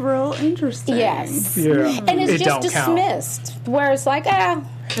that. That's real interesting. Yes. Yeah. And it's just dismissed where it's like,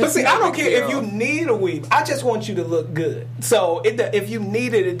 But see, I don't care if you need a weave. I just want you to look good. So if you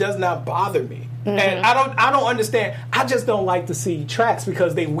need it, it does not bother me. Mm-hmm. And I don't understand. I just don't like to see tracks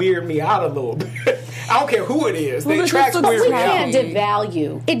because they weird me out a little bit. I don't care who it is. They tracks weird me out. We can't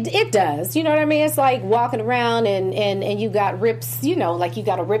devalue. It does. You know what I mean? It's like walking around and you got rips. Like you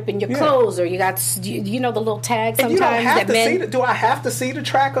got a rip in your clothes, or you got the little tag sometimes that men. Do I have to see the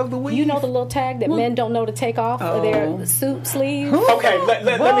track of the weave? The little tag that men don't know to take off of their suit sleeves. Okay, let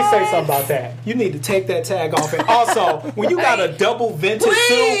me say something about that. You need to take that tag off, and also when you got a double vented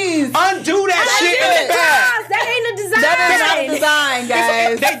suit, undo that shit in the back. That ain't a design. That is not a design,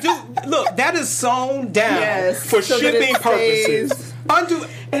 guys. They do look. That is sewn down for shipping purposes. Undo,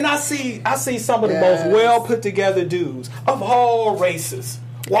 and I see some of the most well put together dudes of all races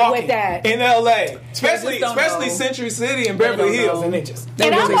walking in LA, especially Century City and Beverly Hills, and they just.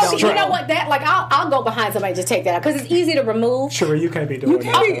 And you know what? I'll go behind somebody to take that out because it's easy to remove. Sure, you can't be doing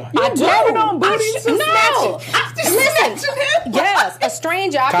that. I do it on booties. Listen. Yes, a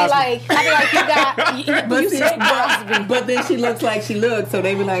stranger. I'll be like, you got. But then she looks like she looks, so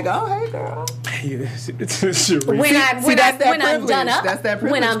they be like, oh, hey, girl. When I'm done up, that's that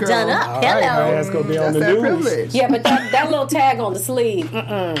privilege, when I'm done up, hello. Right, that's gonna be on the news. Privilege. Yeah, but that little tag on the sleeve,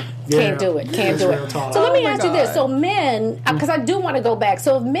 can't do it. So let me ask you this: so men, because I do want to go back.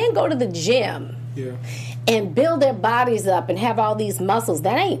 So if men go to the gym, and build their bodies up and have all these muscles,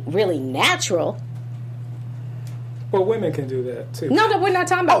 that ain't really natural. Well, women can do that too. No, we're not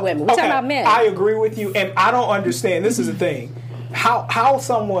talking about women. We're talking about men. I agree with you, and I don't understand. This is the thing. How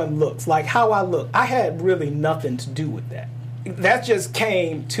someone looks, like how I look, I had really nothing to do with that. That just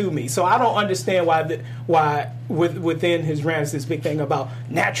came to me. So I don't understand why within his rants this big thing about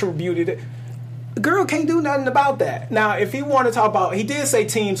natural beauty. The girl can't do nothing about that. Now, if he wanted to talk about, he did say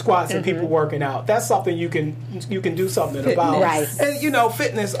team squats and people working out. That's something you can do something about. Right. And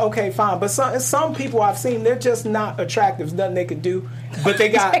fitness, okay, fine. But some people I've seen, they're just not attractive. There's nothing they could do. But they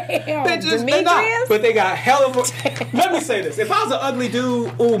got they're not. But they got hell of a. Let me say this: if I was an ugly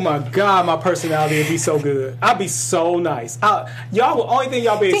dude, oh my god, my personality would be so good. I'd be so nice. Only thing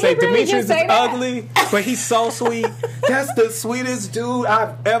y'all be able to say, Demetrius is ugly, but he's so sweet. That's the sweetest dude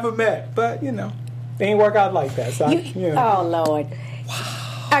I've ever met. But it ain't work out like that. So Oh Lord.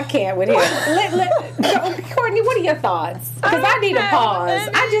 I can't with him. Courtney, what are your thoughts? Because I need a pause.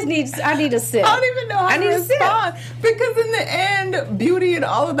 I need a sip. I don't even know how to respond. Because in the end, beauty and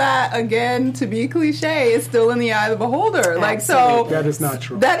all of that, again, to be cliche, is still in the eye of the beholder. That is not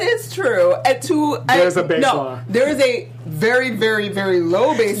true. That is true. There's a baseline. No, there is a very, very, very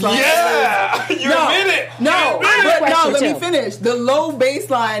low baseline. Yeah! You admit it! Let me finish. The low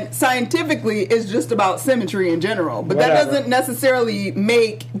baseline, scientifically, is just about symmetry in general. But that doesn't necessarily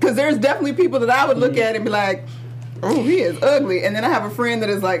make... Because there's definitely people that I would look at and be like, oh, he is ugly. And then I have a friend that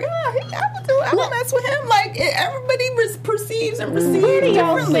is like, I would mess with him. Like, everybody perceives and receives. Where do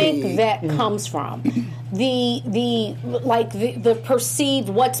y'all think that comes from? The perceived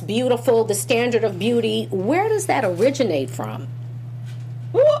what's beautiful, the standard of beauty, where does that originate from?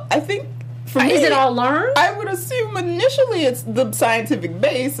 Well, I think is it all learned? I would assume initially it's the scientific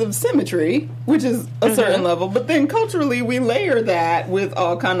base of symmetry, which is a certain level, but then culturally we layer that with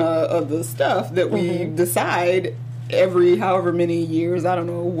all kind of the stuff that we decide every however many years. I don't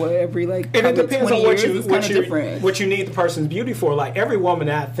know, every and it depends on what you need the person's beauty for. Like every woman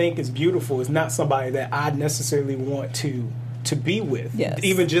that I think is beautiful is not somebody that I necessarily want to be with,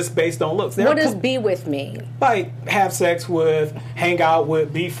 even just based on looks. What does be with mean? Like have sex with, hang out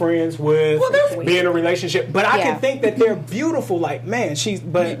with, be friends with, be in a relationship. But I can think that they're beautiful. Like man, don't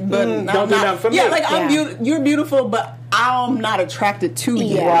do nothing for me. You're beautiful, but I'm not attracted to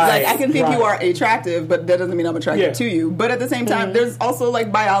you. Yeah. Like, I can think you are attractive, but that doesn't mean I'm attracted to you. But at the same time, there's also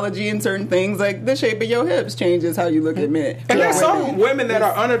like biology in certain things, like the shape of your hips changes how you look at men. And there's some women that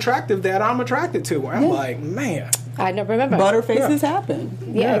are unattractive that I'm attracted to. I'm like, man. I never remember. Butterfaces happen.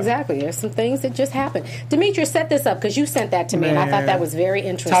 Yeah, exactly. There's some things that just happen. Demetria, set this up because you sent that to me, and I thought that was very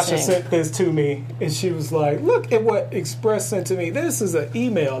interesting. Tasha sent this to me, and she was like, look at what Express sent to me. This is an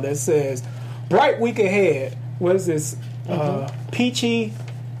email that says, bright week ahead. What is this? Peachy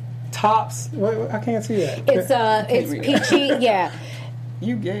tops? What? I can't see that. It's peachy, yeah.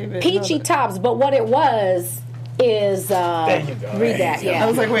 You gave it. Peachy tops, but what it was is there you go. Read that. Yeah, I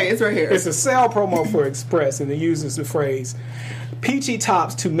was like, wait, it's right here. It's a sale promo for Express, and it uses the phrase "peachy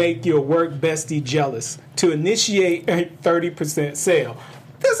tops" to make your work bestie jealous to initiate a 30% sale.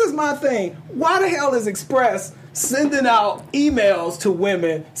 This is my thing. Why the hell is Express sending out emails to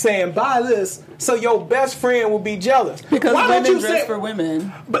women saying buy this so your best friend will be jealous? Because why women don't you dress for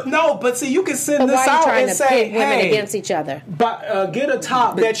women? But see, you can send this out and say, pit women against each other. But get a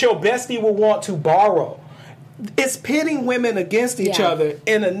top that your bestie will want to borrow. It's pitting women against each other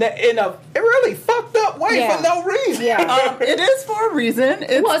in a really fucked up way for no reason. Yeah. It is for a reason.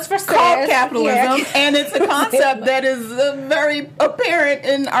 It's for called capitalism, and it's a concept that is very apparent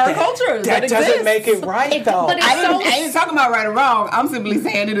in our culture. That doesn't make it right, though. But I ain't talking about right or wrong. I'm simply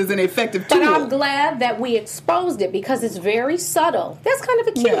saying it is an effective tool. But I'm glad that we exposed it because it's very subtle. That's kind of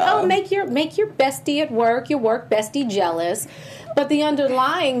a cute. Make your bestie at work, your work bestie jealous. But the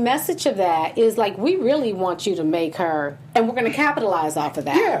underlying message of that is like, we really want you to make her, and we're going to capitalize off of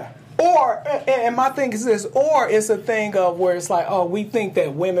that. Yeah. Or, and my thing is this, or it's a thing of where it's like, oh, we think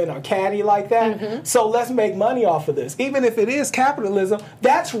that women are catty like that, so let's make money off of this. Even if it is capitalism,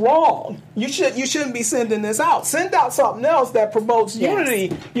 that's wrong. You shouldn't be sending this out. Send out something else that promotes unity,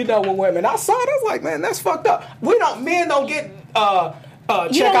 with women. I saw it, I was like, man, that's fucked up. Men don't get,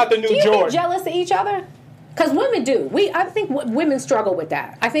 check out the new Jordan. Do you get jealous of each other? Because women do. I think women struggle with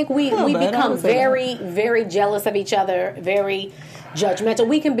that. I think we become very, very jealous of each other, very judgmental.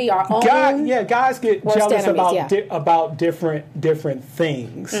 We can be our own. Guys get jealous enemies, about different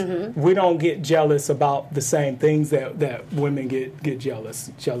things. We don't get jealous about the same things that women get jealous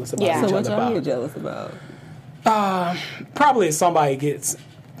about each other about. So what y'all get jealous about? Probably if somebody gets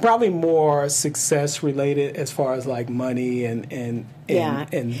more success related as far as like money and and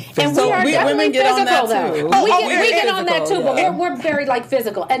women get on that too. We get on that too, but we're very like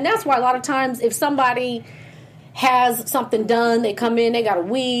physical, and that's why a lot of times if somebody has something done, they come in, they got a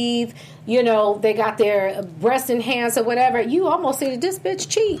weave, they got their breasts enhanced or whatever, you almost see this bitch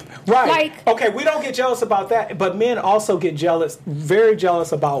cheap. Right. Okay, we don't get jealous about that, but men also get very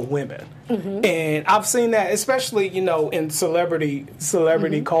jealous about women. And I've seen that, especially, in celebrity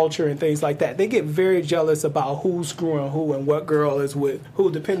culture and things like that. They get very jealous about who's screwing who and what girl is with who,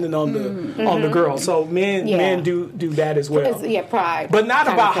 depending on the girl. So men do that as well. Pride. But not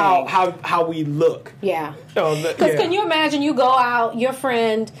about how we look. Yeah. Because can you imagine you go out, your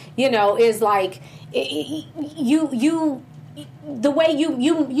friend, is like you the way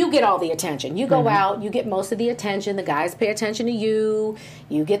you get all the attention. You go out, you get most of the attention. The guys pay attention to you.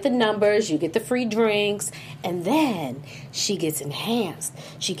 You get the numbers. You get the free drinks. And then she gets enhanced.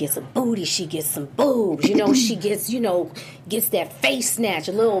 She gets a booty. She gets some boobs. She gets that face snatch,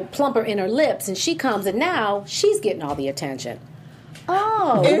 a little plumper in her lips. And she comes, and now she's getting all the attention.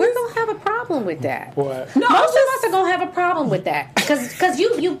 Oh, we're going to have a problem with that. What? No, most of us are going to have a problem with that. Because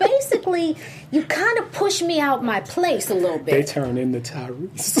you basically, you kind of push me out my place a little bit. They turn into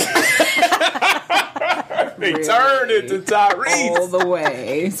Tyrese. They turn into Tyrese. All the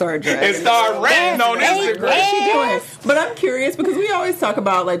way. Sorry, Drag. And start ranting on Instagram. What's she doing? But I'm curious because we always talk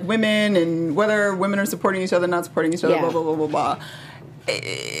about like women and whether women are supporting each other, not supporting each other, blah, blah, blah, blah, blah.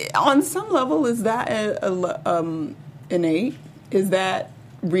 On some level, is that innate? Is that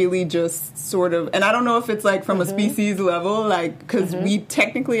really just sort of, and I don't know if it's like from a species level, like, because we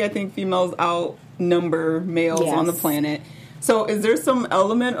technically, I think females outnumber males on the planet. So is there some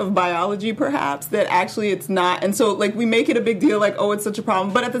element of biology perhaps that actually it's not, and so like we make it a big deal like, oh, it's such a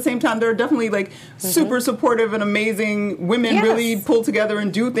problem, but at the same time there are definitely like super supportive and amazing women really pull together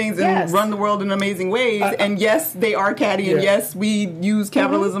and do things and run the world in amazing ways, and yes, they are catty, and yes, we use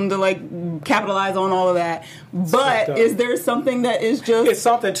capitalism to like capitalize on all of that, but is there something that is just, it's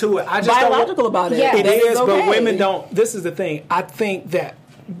something to it, I just biological about it? Yeah. It is, but women don't. This is the thing, I think that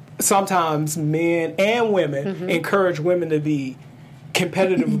sometimes men and women encourage women to be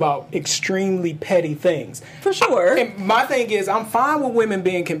competitive about extremely petty things. For sure. And my thing is, I'm fine with women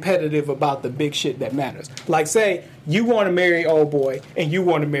being competitive about the big shit that matters. Like, say, you want to marry old boy and you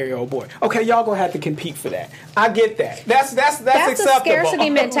want to marry old boy. Okay, y'all gonna have to compete for that. I get that. That's acceptable. The scarcity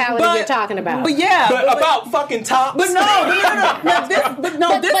mentality you're talking about. But yeah, but about fucking tops. But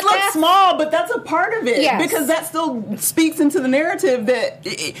no. This looks small, but that's a part of it. Yes. Because that still speaks into the narrative that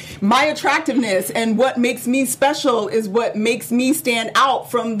my attractiveness and what makes me special is what makes me stand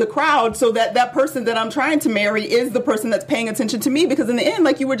out from the crowd, so that person that I'm trying to marry is the person that's paying attention to me. Because in the end,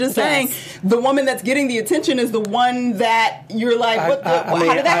 like you were just saying, the woman that's getting the attention is the one that you're like, how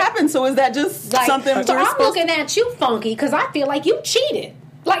did that happen? So is that just like, something? So I'm looking at you, Funky, because I feel like you cheated.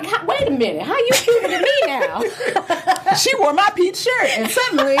 Like, wait a minute, how you cuter than me now? She wore my peach shirt, and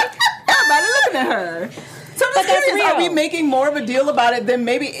suddenly everybody looking at her. So I'm just curious, are we making more of a deal about it than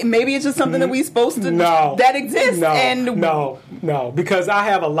maybe it's just something that we're supposed to that exists? No, because I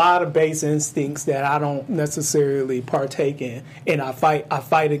have a lot of base instincts that I don't necessarily partake in, and I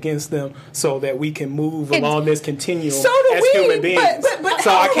fight against them so that we can move along this continuum as human beings. But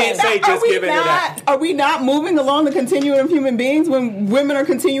so I can't say just give it to that. Are we not moving along the continuum of human beings when women are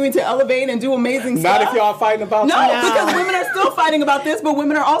continuing to elevate and do amazing stuff? Not if y'all fighting about because women are still fighting about this, but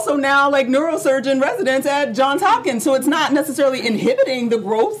women are also now like neurosurgeon residents at Johns Hopkins, so it's not necessarily inhibiting the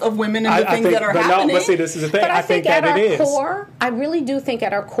growth of women and the things that are happening. But see, this is the thing. But I think that it is. Core, I really do think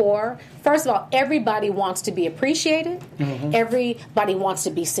at our core, first of all, everybody wants to be appreciated. Mm-hmm. Everybody wants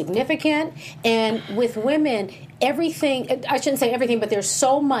to be significant. And with women, everything, I shouldn't say everything, but there's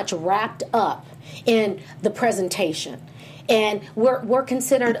so much wrapped up in the presentation. And we're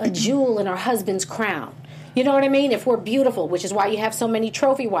considered a jewel in our husband's crown. You know what I mean? If we're beautiful, which is why you have so many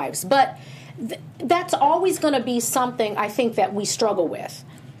trophy wives. But that's always going to be something I think that we struggle with.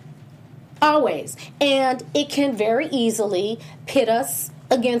 Always. And it can very easily pit us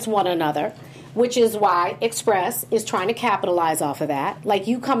against one another, which is why Express is trying to capitalize off of that. Like,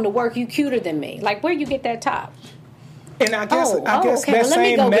 you come to work, you cuter than me. Like, where you get that top? And I guess okay. That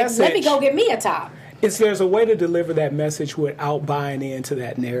same message... Let me go get me a top. There's a way to deliver that message without buying into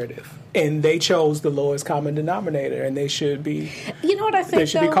that narrative. And they chose the lowest common denominator, and they should be. You know what I think? They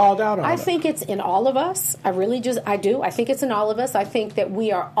should be called out on. I think it's in all of us. I do. I think it's in all of us. I think that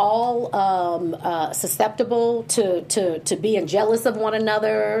we are all susceptible to being jealous of one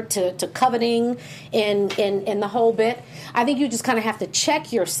another, to coveting, in the whole bit. I think you just kind of have to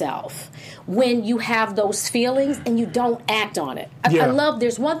check yourself when you have those feelings and you don't act on it. I love.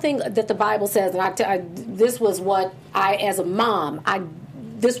 There's one thing that the Bible says, and this was what I, as a mom,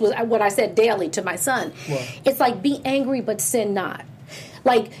 this was what I said daily to my son. Wow. It's like, be angry but sin not.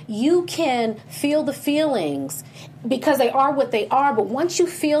 Like, you can feel the feelings because they are what they are, but once you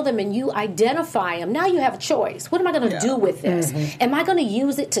feel them and you identify them, now you have a choice. What am I going to do with this? Mm-hmm. Am I going to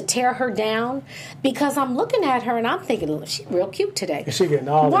use it to tear her down? Because I'm looking at her and I'm thinking, she's real cute today. She getting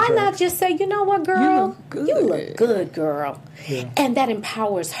all Why the not just say, you know what, girl? You look good, girl. Yeah. And that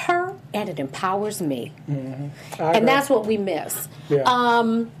empowers her and it empowers me. Mm-hmm. And that's what we miss.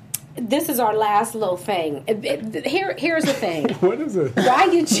 Yeah. This is our last little thing. Here's the thing. What is it? Why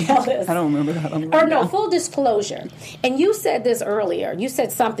are you jealous? I don't remember that. Full disclosure. And you said this earlier. You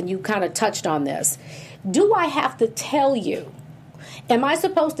said something. You kind of touched on this. Do I have to tell you? Am I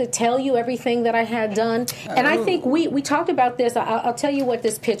supposed to tell you everything that I had done? And I think we talked about this. I'll tell you what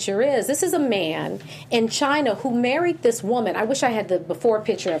this picture is. This is a man in China who married this woman. I wish I had the before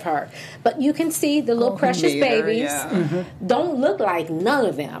picture of her. But you can see the little precious babies. Don't look like none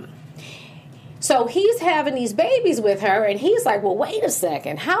of them. So he's having these babies with her, and he's like, well, wait a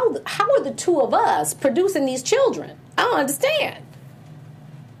second. How are the two of us producing these children? I don't understand.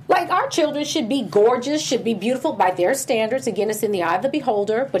 Like, our children should be gorgeous, should be beautiful by their standards. Again, it's in the eye of the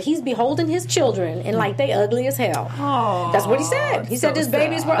beholder, but he's beholding his children, and like, they ugly as hell. Aww, that's what he said. He said his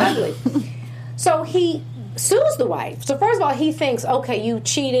babies were ugly. So he sues the wife. So first of all, he thinks, okay, you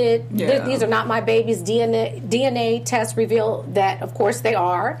cheated. Yeah. These are not my babies. DNA tests reveal that, of course, they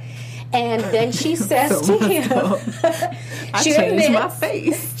are. And then she says to him, she changed my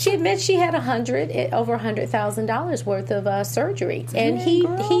face. She admits she had over $100,000 worth of surgery, and he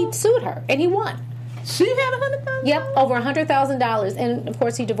sued her, and he won. She had $100,000. Yep, over $100,000, and of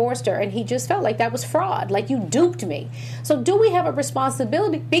course he divorced her, and he just felt like that was fraud, like, you duped me. So do we have a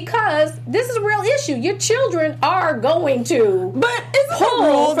responsibility? Because this is a real issue. Your children are going to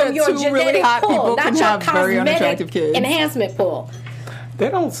pull from your genetic pool, not your cosmetic enhancement pool. They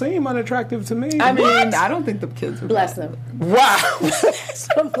don't seem unattractive to me. I mean, I don't think the kids would. Bless them. Wow.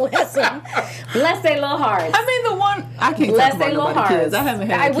 Bless them. Bless their little hearts. I mean, the one, I can't talk about nobody kids. I haven't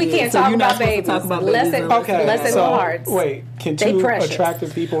had kids. We can't talk about babies. Bless their little hearts. Wait, can two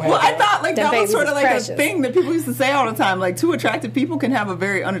attractive people have... Well, I thought like that was sort of like a thing that people used to say all the time. Like, two attractive people can have a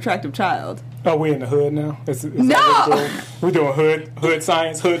very unattractive child. Oh, we in the hood now? No! We're doing hood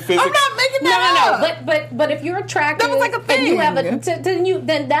science, hood physics? I'm not making that up. But if you're attractive... That was like a thing. And you have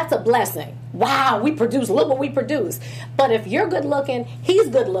then that's a blessing. Wow, look what we produce. But if you're good looking, he's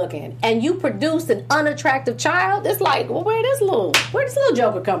good looking, and you produce an unattractive child, it's like, well, where does this little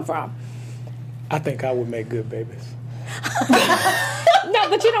joker come from? I think I would make good babies. No,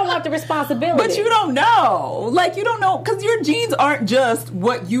 but you don't want the responsibility. But you don't know. Like, you don't know, because your genes aren't just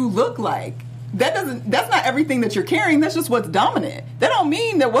what you look like. That's not everything that you're carrying. That's just what's dominant. That don't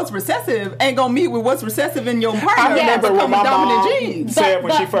mean that what's recessive ain't gonna meet with what's recessive in your partner. I remember when my mom genes. said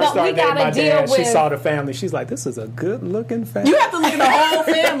when she first started dating my dad, she saw the family. She's like, "This is a good looking family." You have to look at the whole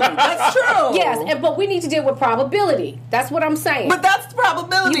family. That's true. Yes, but we need to deal with probability. That's what I'm saying. But that's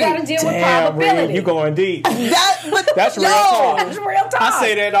probability. You got to deal with probability. You going deep? That's real talk. That's real talk. I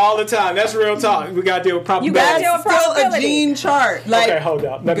say that all the time. That's real talk. We got to deal with probability. You got to deal with probability. Still a gene chart. Like, okay, hold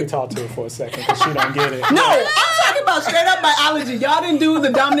up. Let me talk to her for a second because she don't get it. No, I'm talking about straight up biology. Y'all didn't do the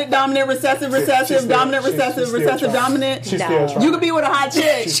dominant, recessive, dominant, recessive, dominant. She's still trying. You could be with a hot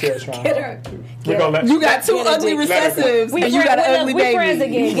chick. She's still trying. Get her. You got two ugly recessives, and you got an ugly baby. Friends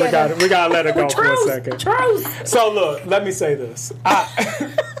again. We gotta let her go for a second. Truth. So look, let me say this.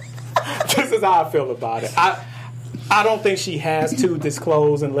 This is how I feel about it. I don't think she has to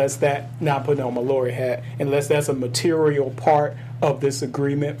disclose unless not putting on my Lori hat, unless that's a material part of this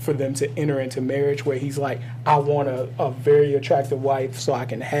agreement for them to enter into marriage where he's like, I want a very attractive wife so I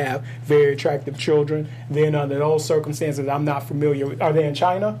can have very attractive children. Then under those circumstances, I'm not familiar with, are they in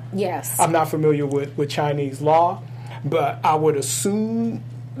China? Yes. I'm not familiar with Chinese law, but I would assume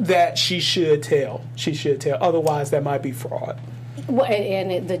that she should tell. Otherwise, that might be fraud. Well,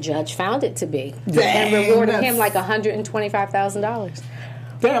 and the judge found it to be. And rewarded him like $125,000.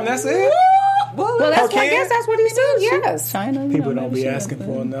 Damn, that's it? Well, I guess that's what he said, yes. China, people don't be asking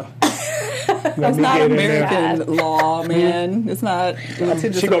for enough. It's not American law, man. It's not.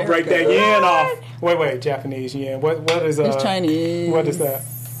 She gonna break that yen off. Wait, Japanese yen. What is It's Chinese. What is that?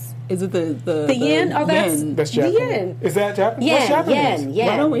 Is it the yen? Oh, that's Japanese. Yen. Is that Japanese? What's Japanese? Yen.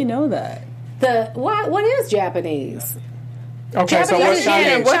 Why don't we know that? What is Japanese? Okay, Japanese so what's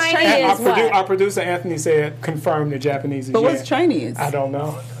Chinese? What's Chinese? Our producer Anthony said confirm the Japanese is But yen. what's Chinese? I don't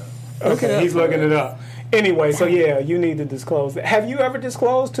know. Okay, he's looking it up. Anyway, so yeah, you need to disclose that. Have you ever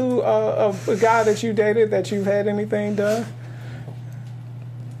disclosed to a guy that you dated that you've had anything done?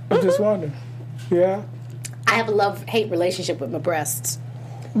 I'm just wondering. Yeah? I have a love-hate relationship with my breasts.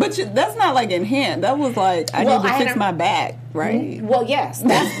 But that's not like in hand. That was like, I need to fix my back, right? Well, yes.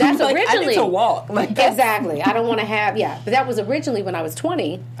 That's like, originally. I need to walk. Like exactly. I don't want to have, But that was originally when I was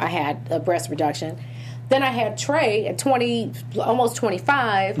 20, I had a breast reduction. Then I had Trey at 20, almost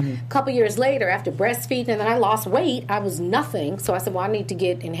 25. A couple years later, after breastfeeding, and then I lost weight. I was nothing. So I said, well, I need to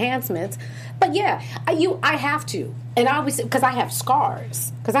get enhancements. But yeah, I have to. And I always, because I have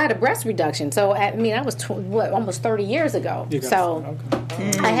scars. Because I had a breast reduction. So, I mean, that was almost 30 years ago. So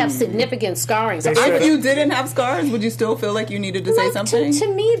I have significant scarring. So if you didn't have scars, would you still feel like you needed to say something?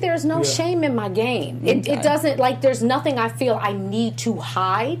 To me, there's no shame in my game. It doesn't, there's nothing I feel I need to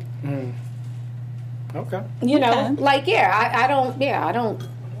hide. Okay. You know, I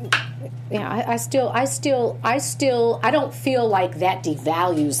don't feel like that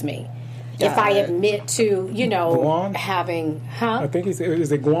devalues me. If I admit to, Guan? having, I think is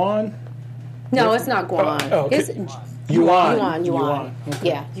it Guan? No, it's not Guan. Okay. It's Yuan. Okay.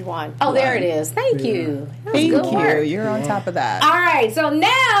 Yeah, Yuan. Oh, there it is. Thank you. Thank you. Work. You're on top of that. All right, so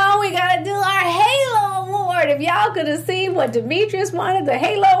now we got to do our Halo Award. If y'all could have seen what Demetrius wanted the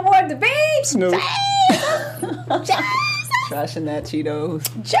Halo Award to be. Snoop. Jesus. Trashing that Cheetos.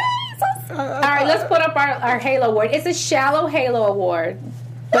 Jesus. All right, let's put up our Halo Award. It's a shallow Halo Award.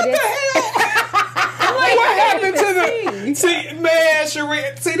 What the hell? What happened to the... See, man,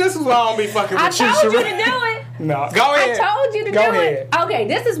 Sheree... See, this is why I don't be fucking with you, Sheree. I told you to do it. No, go ahead. I told you to do it. Okay,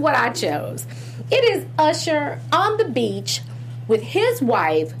 this is what I chose. It is Usher on the beach with his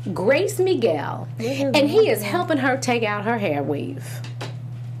wife, Grace Miguel, and he is helping her take out her hair weave.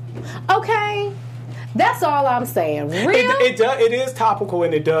 Okay? That's all I'm saying. It is topical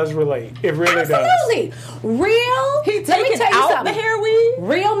and it does relate. It really does. Absolutely. He taking out the hair weave?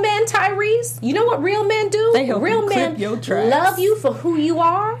 Real men, Tyrese, you know what real men do? They help real you men your tracks. Love you for who you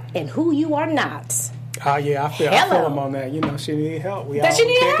are and who you are not. Yeah, I feel him on that. She need help. She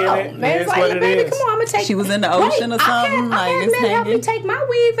need help. It. Man, it's like, baby, come on, I'm going to take... She was in the ocean or something. I had men help me take my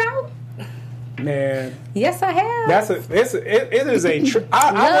weave out. Man. Yes, I have. It is a.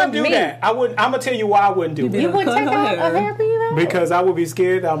 I wouldn't do that. I wouldn't. I'm gonna tell you why I wouldn't do it. You wouldn't take out a hair for you? Because I would be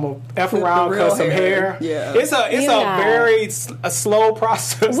scared that I'm gonna F around, cut some hair. Yeah. It's a very slow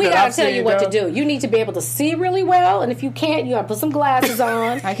process. We gotta tell you what to do. You need to be able to see really well, and if you can't, you gotta put some glasses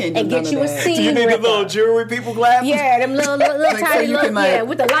on I can't do and get you a that. scene. Do you need the little jewelry people glasses? Yeah, them little tiny look. Yeah,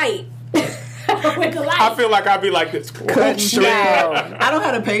 with the light. With the light. I feel like I'd be like this. Cutting straight. I don't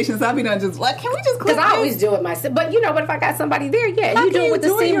have the patience. I'd be done just like, can we just click? Because I always do it myself. But but if I got somebody there, you do it with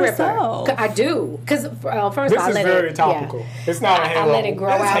the seam ripper. I do. Because first this I is let very it. topical. Yeah. It's not a halo. I let it grow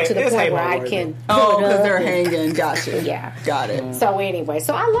out to the point where I can. Because they're hanging. Gotcha. Yeah. Got it. So anyway,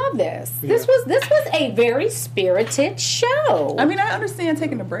 I love this. Yeah. This was a very spirited show. I mean, I understand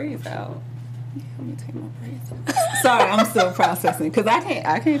taking the braids out. Let me take my braids out. Sorry, I'm still processing because I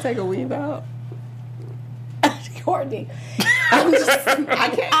can't take a weave out. Courtney,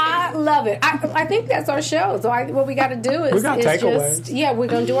 I can't. I love it. I think that's our show. So what we got to do is we're gonna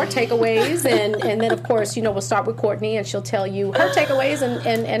do our takeaways, and then of course we'll start with Courtney, and she'll tell you her takeaways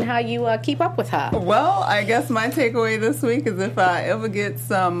and how you keep up with her. Well, I guess my takeaway this week is if I ever get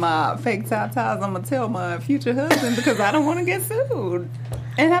some fake tatas, I'm gonna tell my future husband because I don't want to get sued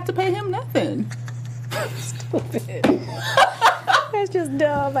and have to pay him nothing. Stupid. That's just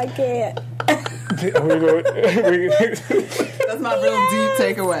dumb. I can't. That's my real deep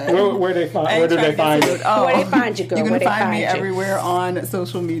takeaway. Where do they find you? Where they find you, girl? You can find me everywhere on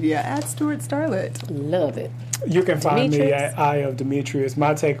social media at Stuart Starlet. Love it. You can find me at Eye of Demetrius.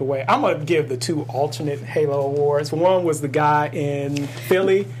 My takeaway, I'm going to give the 2 alternate Halo awards. One was the guy in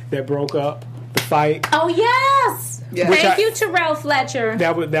Philly that broke up the fight. Oh, yes! Yeah. Thank you, Terrell Fletcher.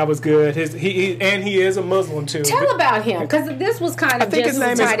 That was good. He is a Muslim too. Tell about him because this was kind of I think his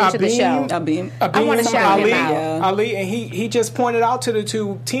name is Abim. I want to shout him out. Ali, and he just pointed out to the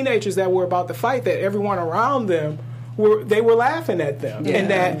 2 teenagers that were about to fight that everyone around them were laughing at them and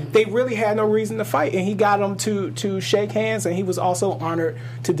that they really had no reason to fight, and he got them to shake hands, and he was also honored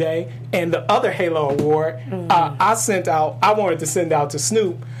today. And the other Halo award I wanted to send out to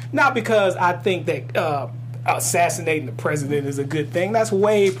Snoop, not because I think that assassinating the president is a good thing. That's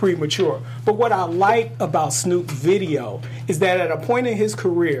way premature. But what I like about Snoop's video is that at a point in his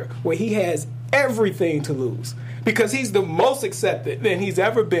career where he has everything to lose, because he's the most accepted than he's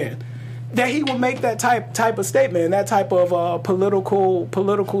ever been, that he would make that type of statement, and that type of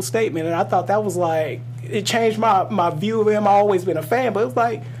political statement. And I thought that was like, it changed my view of him. I've always been a fan, but it was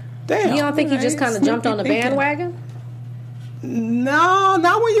like, damn. You don't think he just kind of jumped on the bandwagon? No,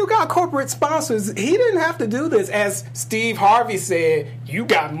 not when you got corporate sponsors. He didn't have to do this. As Steve Harvey said, you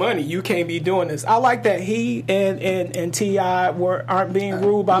got money, you can't be doing this. I like that he and T.I. aren't being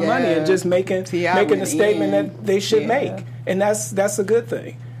ruled by money and just making the statement that they should make. And that's a good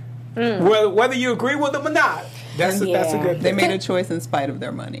thing. Whether you agree with them or not, that's a good thing. They made a choice in spite of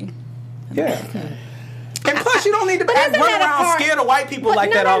their money. Yeah. And plus, you don't need to run around scared of white people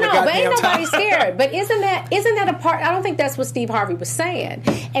like that all the goddamn time. But ain't nobody scared. But isn't that a part? I don't think that's what Steve Harvey was saying.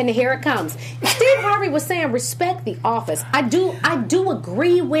 And here it comes. Steve Harvey was saying respect the office. I do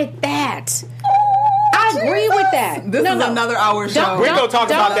agree with that. I agree with that. This is another hour show. We're going to talk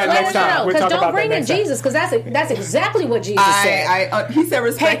about that next time. Because don't bring in Jesus, because that's exactly what Jesus said. He said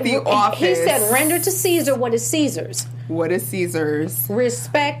respect the office. He said render to Caesar what is Caesar's. What is Caesar's?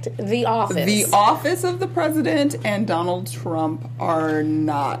 Respect the office. The office of the president and Donald Trump are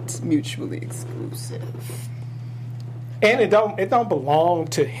not mutually exclusive. And it don't belong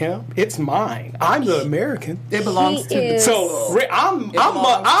to him. It's mine. I'm the American. It belongs to the So I'm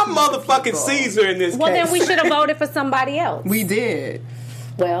motherfucking Caesar in this case. Well, then we should have voted for somebody else. We did.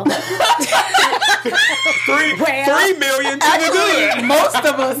 Well, 3 million to the good. Most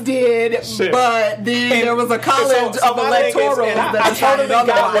of us did, but then there was a college of electorals that I totally got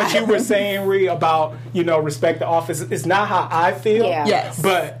otherwise. what you were saying, Ree, about respect the office. It's not how I feel. Yeah. Yes.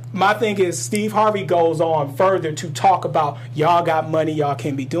 But my thing is, Steve Harvey goes on further to talk about y'all got money, y'all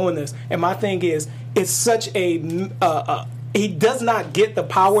can't be doing this. And my thing is, it's such a he does not get the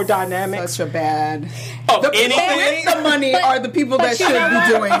power dynamics. Such a bad. The people with the money are the people that should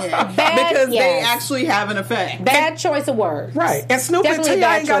be doing it because they actually have an effect. Bad choice of words. Right. And Snoop and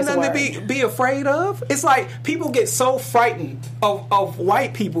T.I. ain't got nothing to be afraid of. It's like people get so frightened of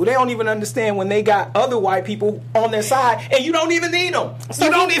white people. They don't even understand when they got other white people on their side and you don't even need them.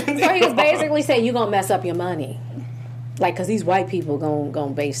 So he was basically saying you're going to mess up your money. Like, because these white people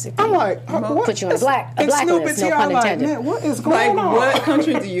going basically I'm like, put you on a black list, no pun intended. Man, what is going on? What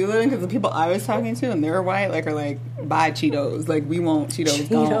country do you live in? Because the people I was talking to, and they're white, are like, buy Cheetos. Like, we want Cheetos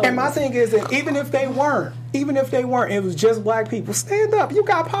gone. And my thing is that even if they weren't, even if they weren't, it was just black people. Stand up. You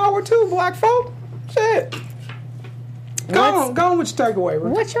got power too, black folk. Shit. Go on with your takeaway.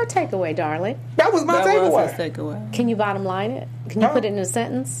 Ruth. What's your takeaway, darling? That was my takeaway. Was his takeaway. Can you bottom line it? Can you put it in a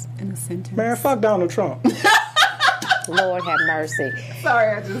sentence? In a sentence. Man, fuck Donald Trump. Lord have mercy.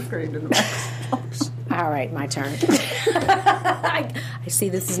 Sorry, I just screamed in the microphone. All right, my turn. I see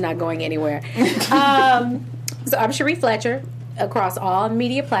this is not going anywhere. So I'm Cherie Fletcher across all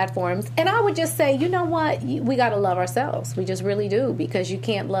media platforms. And I would just say, you know what? We got to love ourselves. We just really do, because you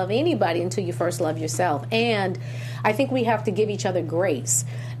can't love anybody until you first love yourself. And I think we have to give each other grace,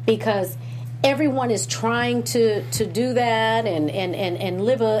 because everyone is trying to do that and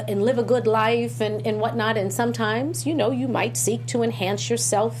live a good life and whatnot. And sometimes, you might seek to enhance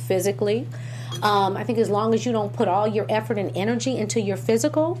yourself physically. I think as long as you don't put all your effort and energy into your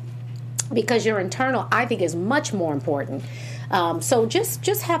physical, because your internal, I think, is much more important. So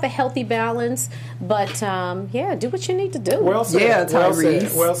just have a healthy balance, but do what you need to do. Well said. Yeah,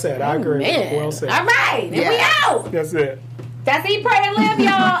 Tyrese. Well said. I agree. Man. Well said. All right, and we out. That's it. That's Eat, Pray, and Live,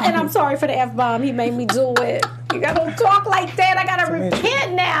 y'all. And I'm sorry for the F-bomb. He made me do it. You gotta talk like that. I gotta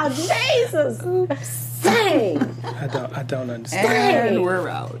repent now. Jesus. Dang. I don't understand. And we're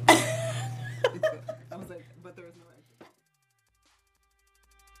out. I was like, but there was no exit.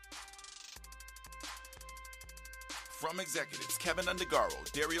 From executives Kevin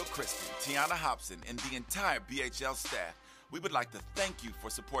Undergaro, Dario Crispin, Tiana Hobson, and the entire BHL staff, we would like to thank you for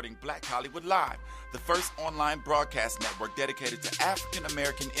supporting Black Hollywood Live, the first online broadcast network dedicated to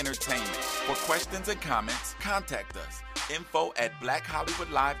African-American entertainment. For questions and comments, contact us.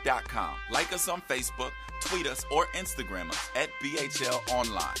 info@blackhollywoodlive.com. Like us on Facebook, tweet us, or Instagram us at BHL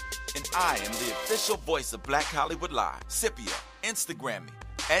Online. And I am the official voice of Black Hollywood Live. Scipio, Instagram me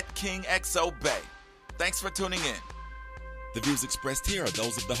 @KingXOBay. Thanks for tuning in. The views expressed here are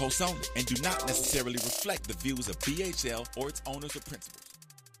those of the host only and do not necessarily reflect the views of BHL or its owners or principals.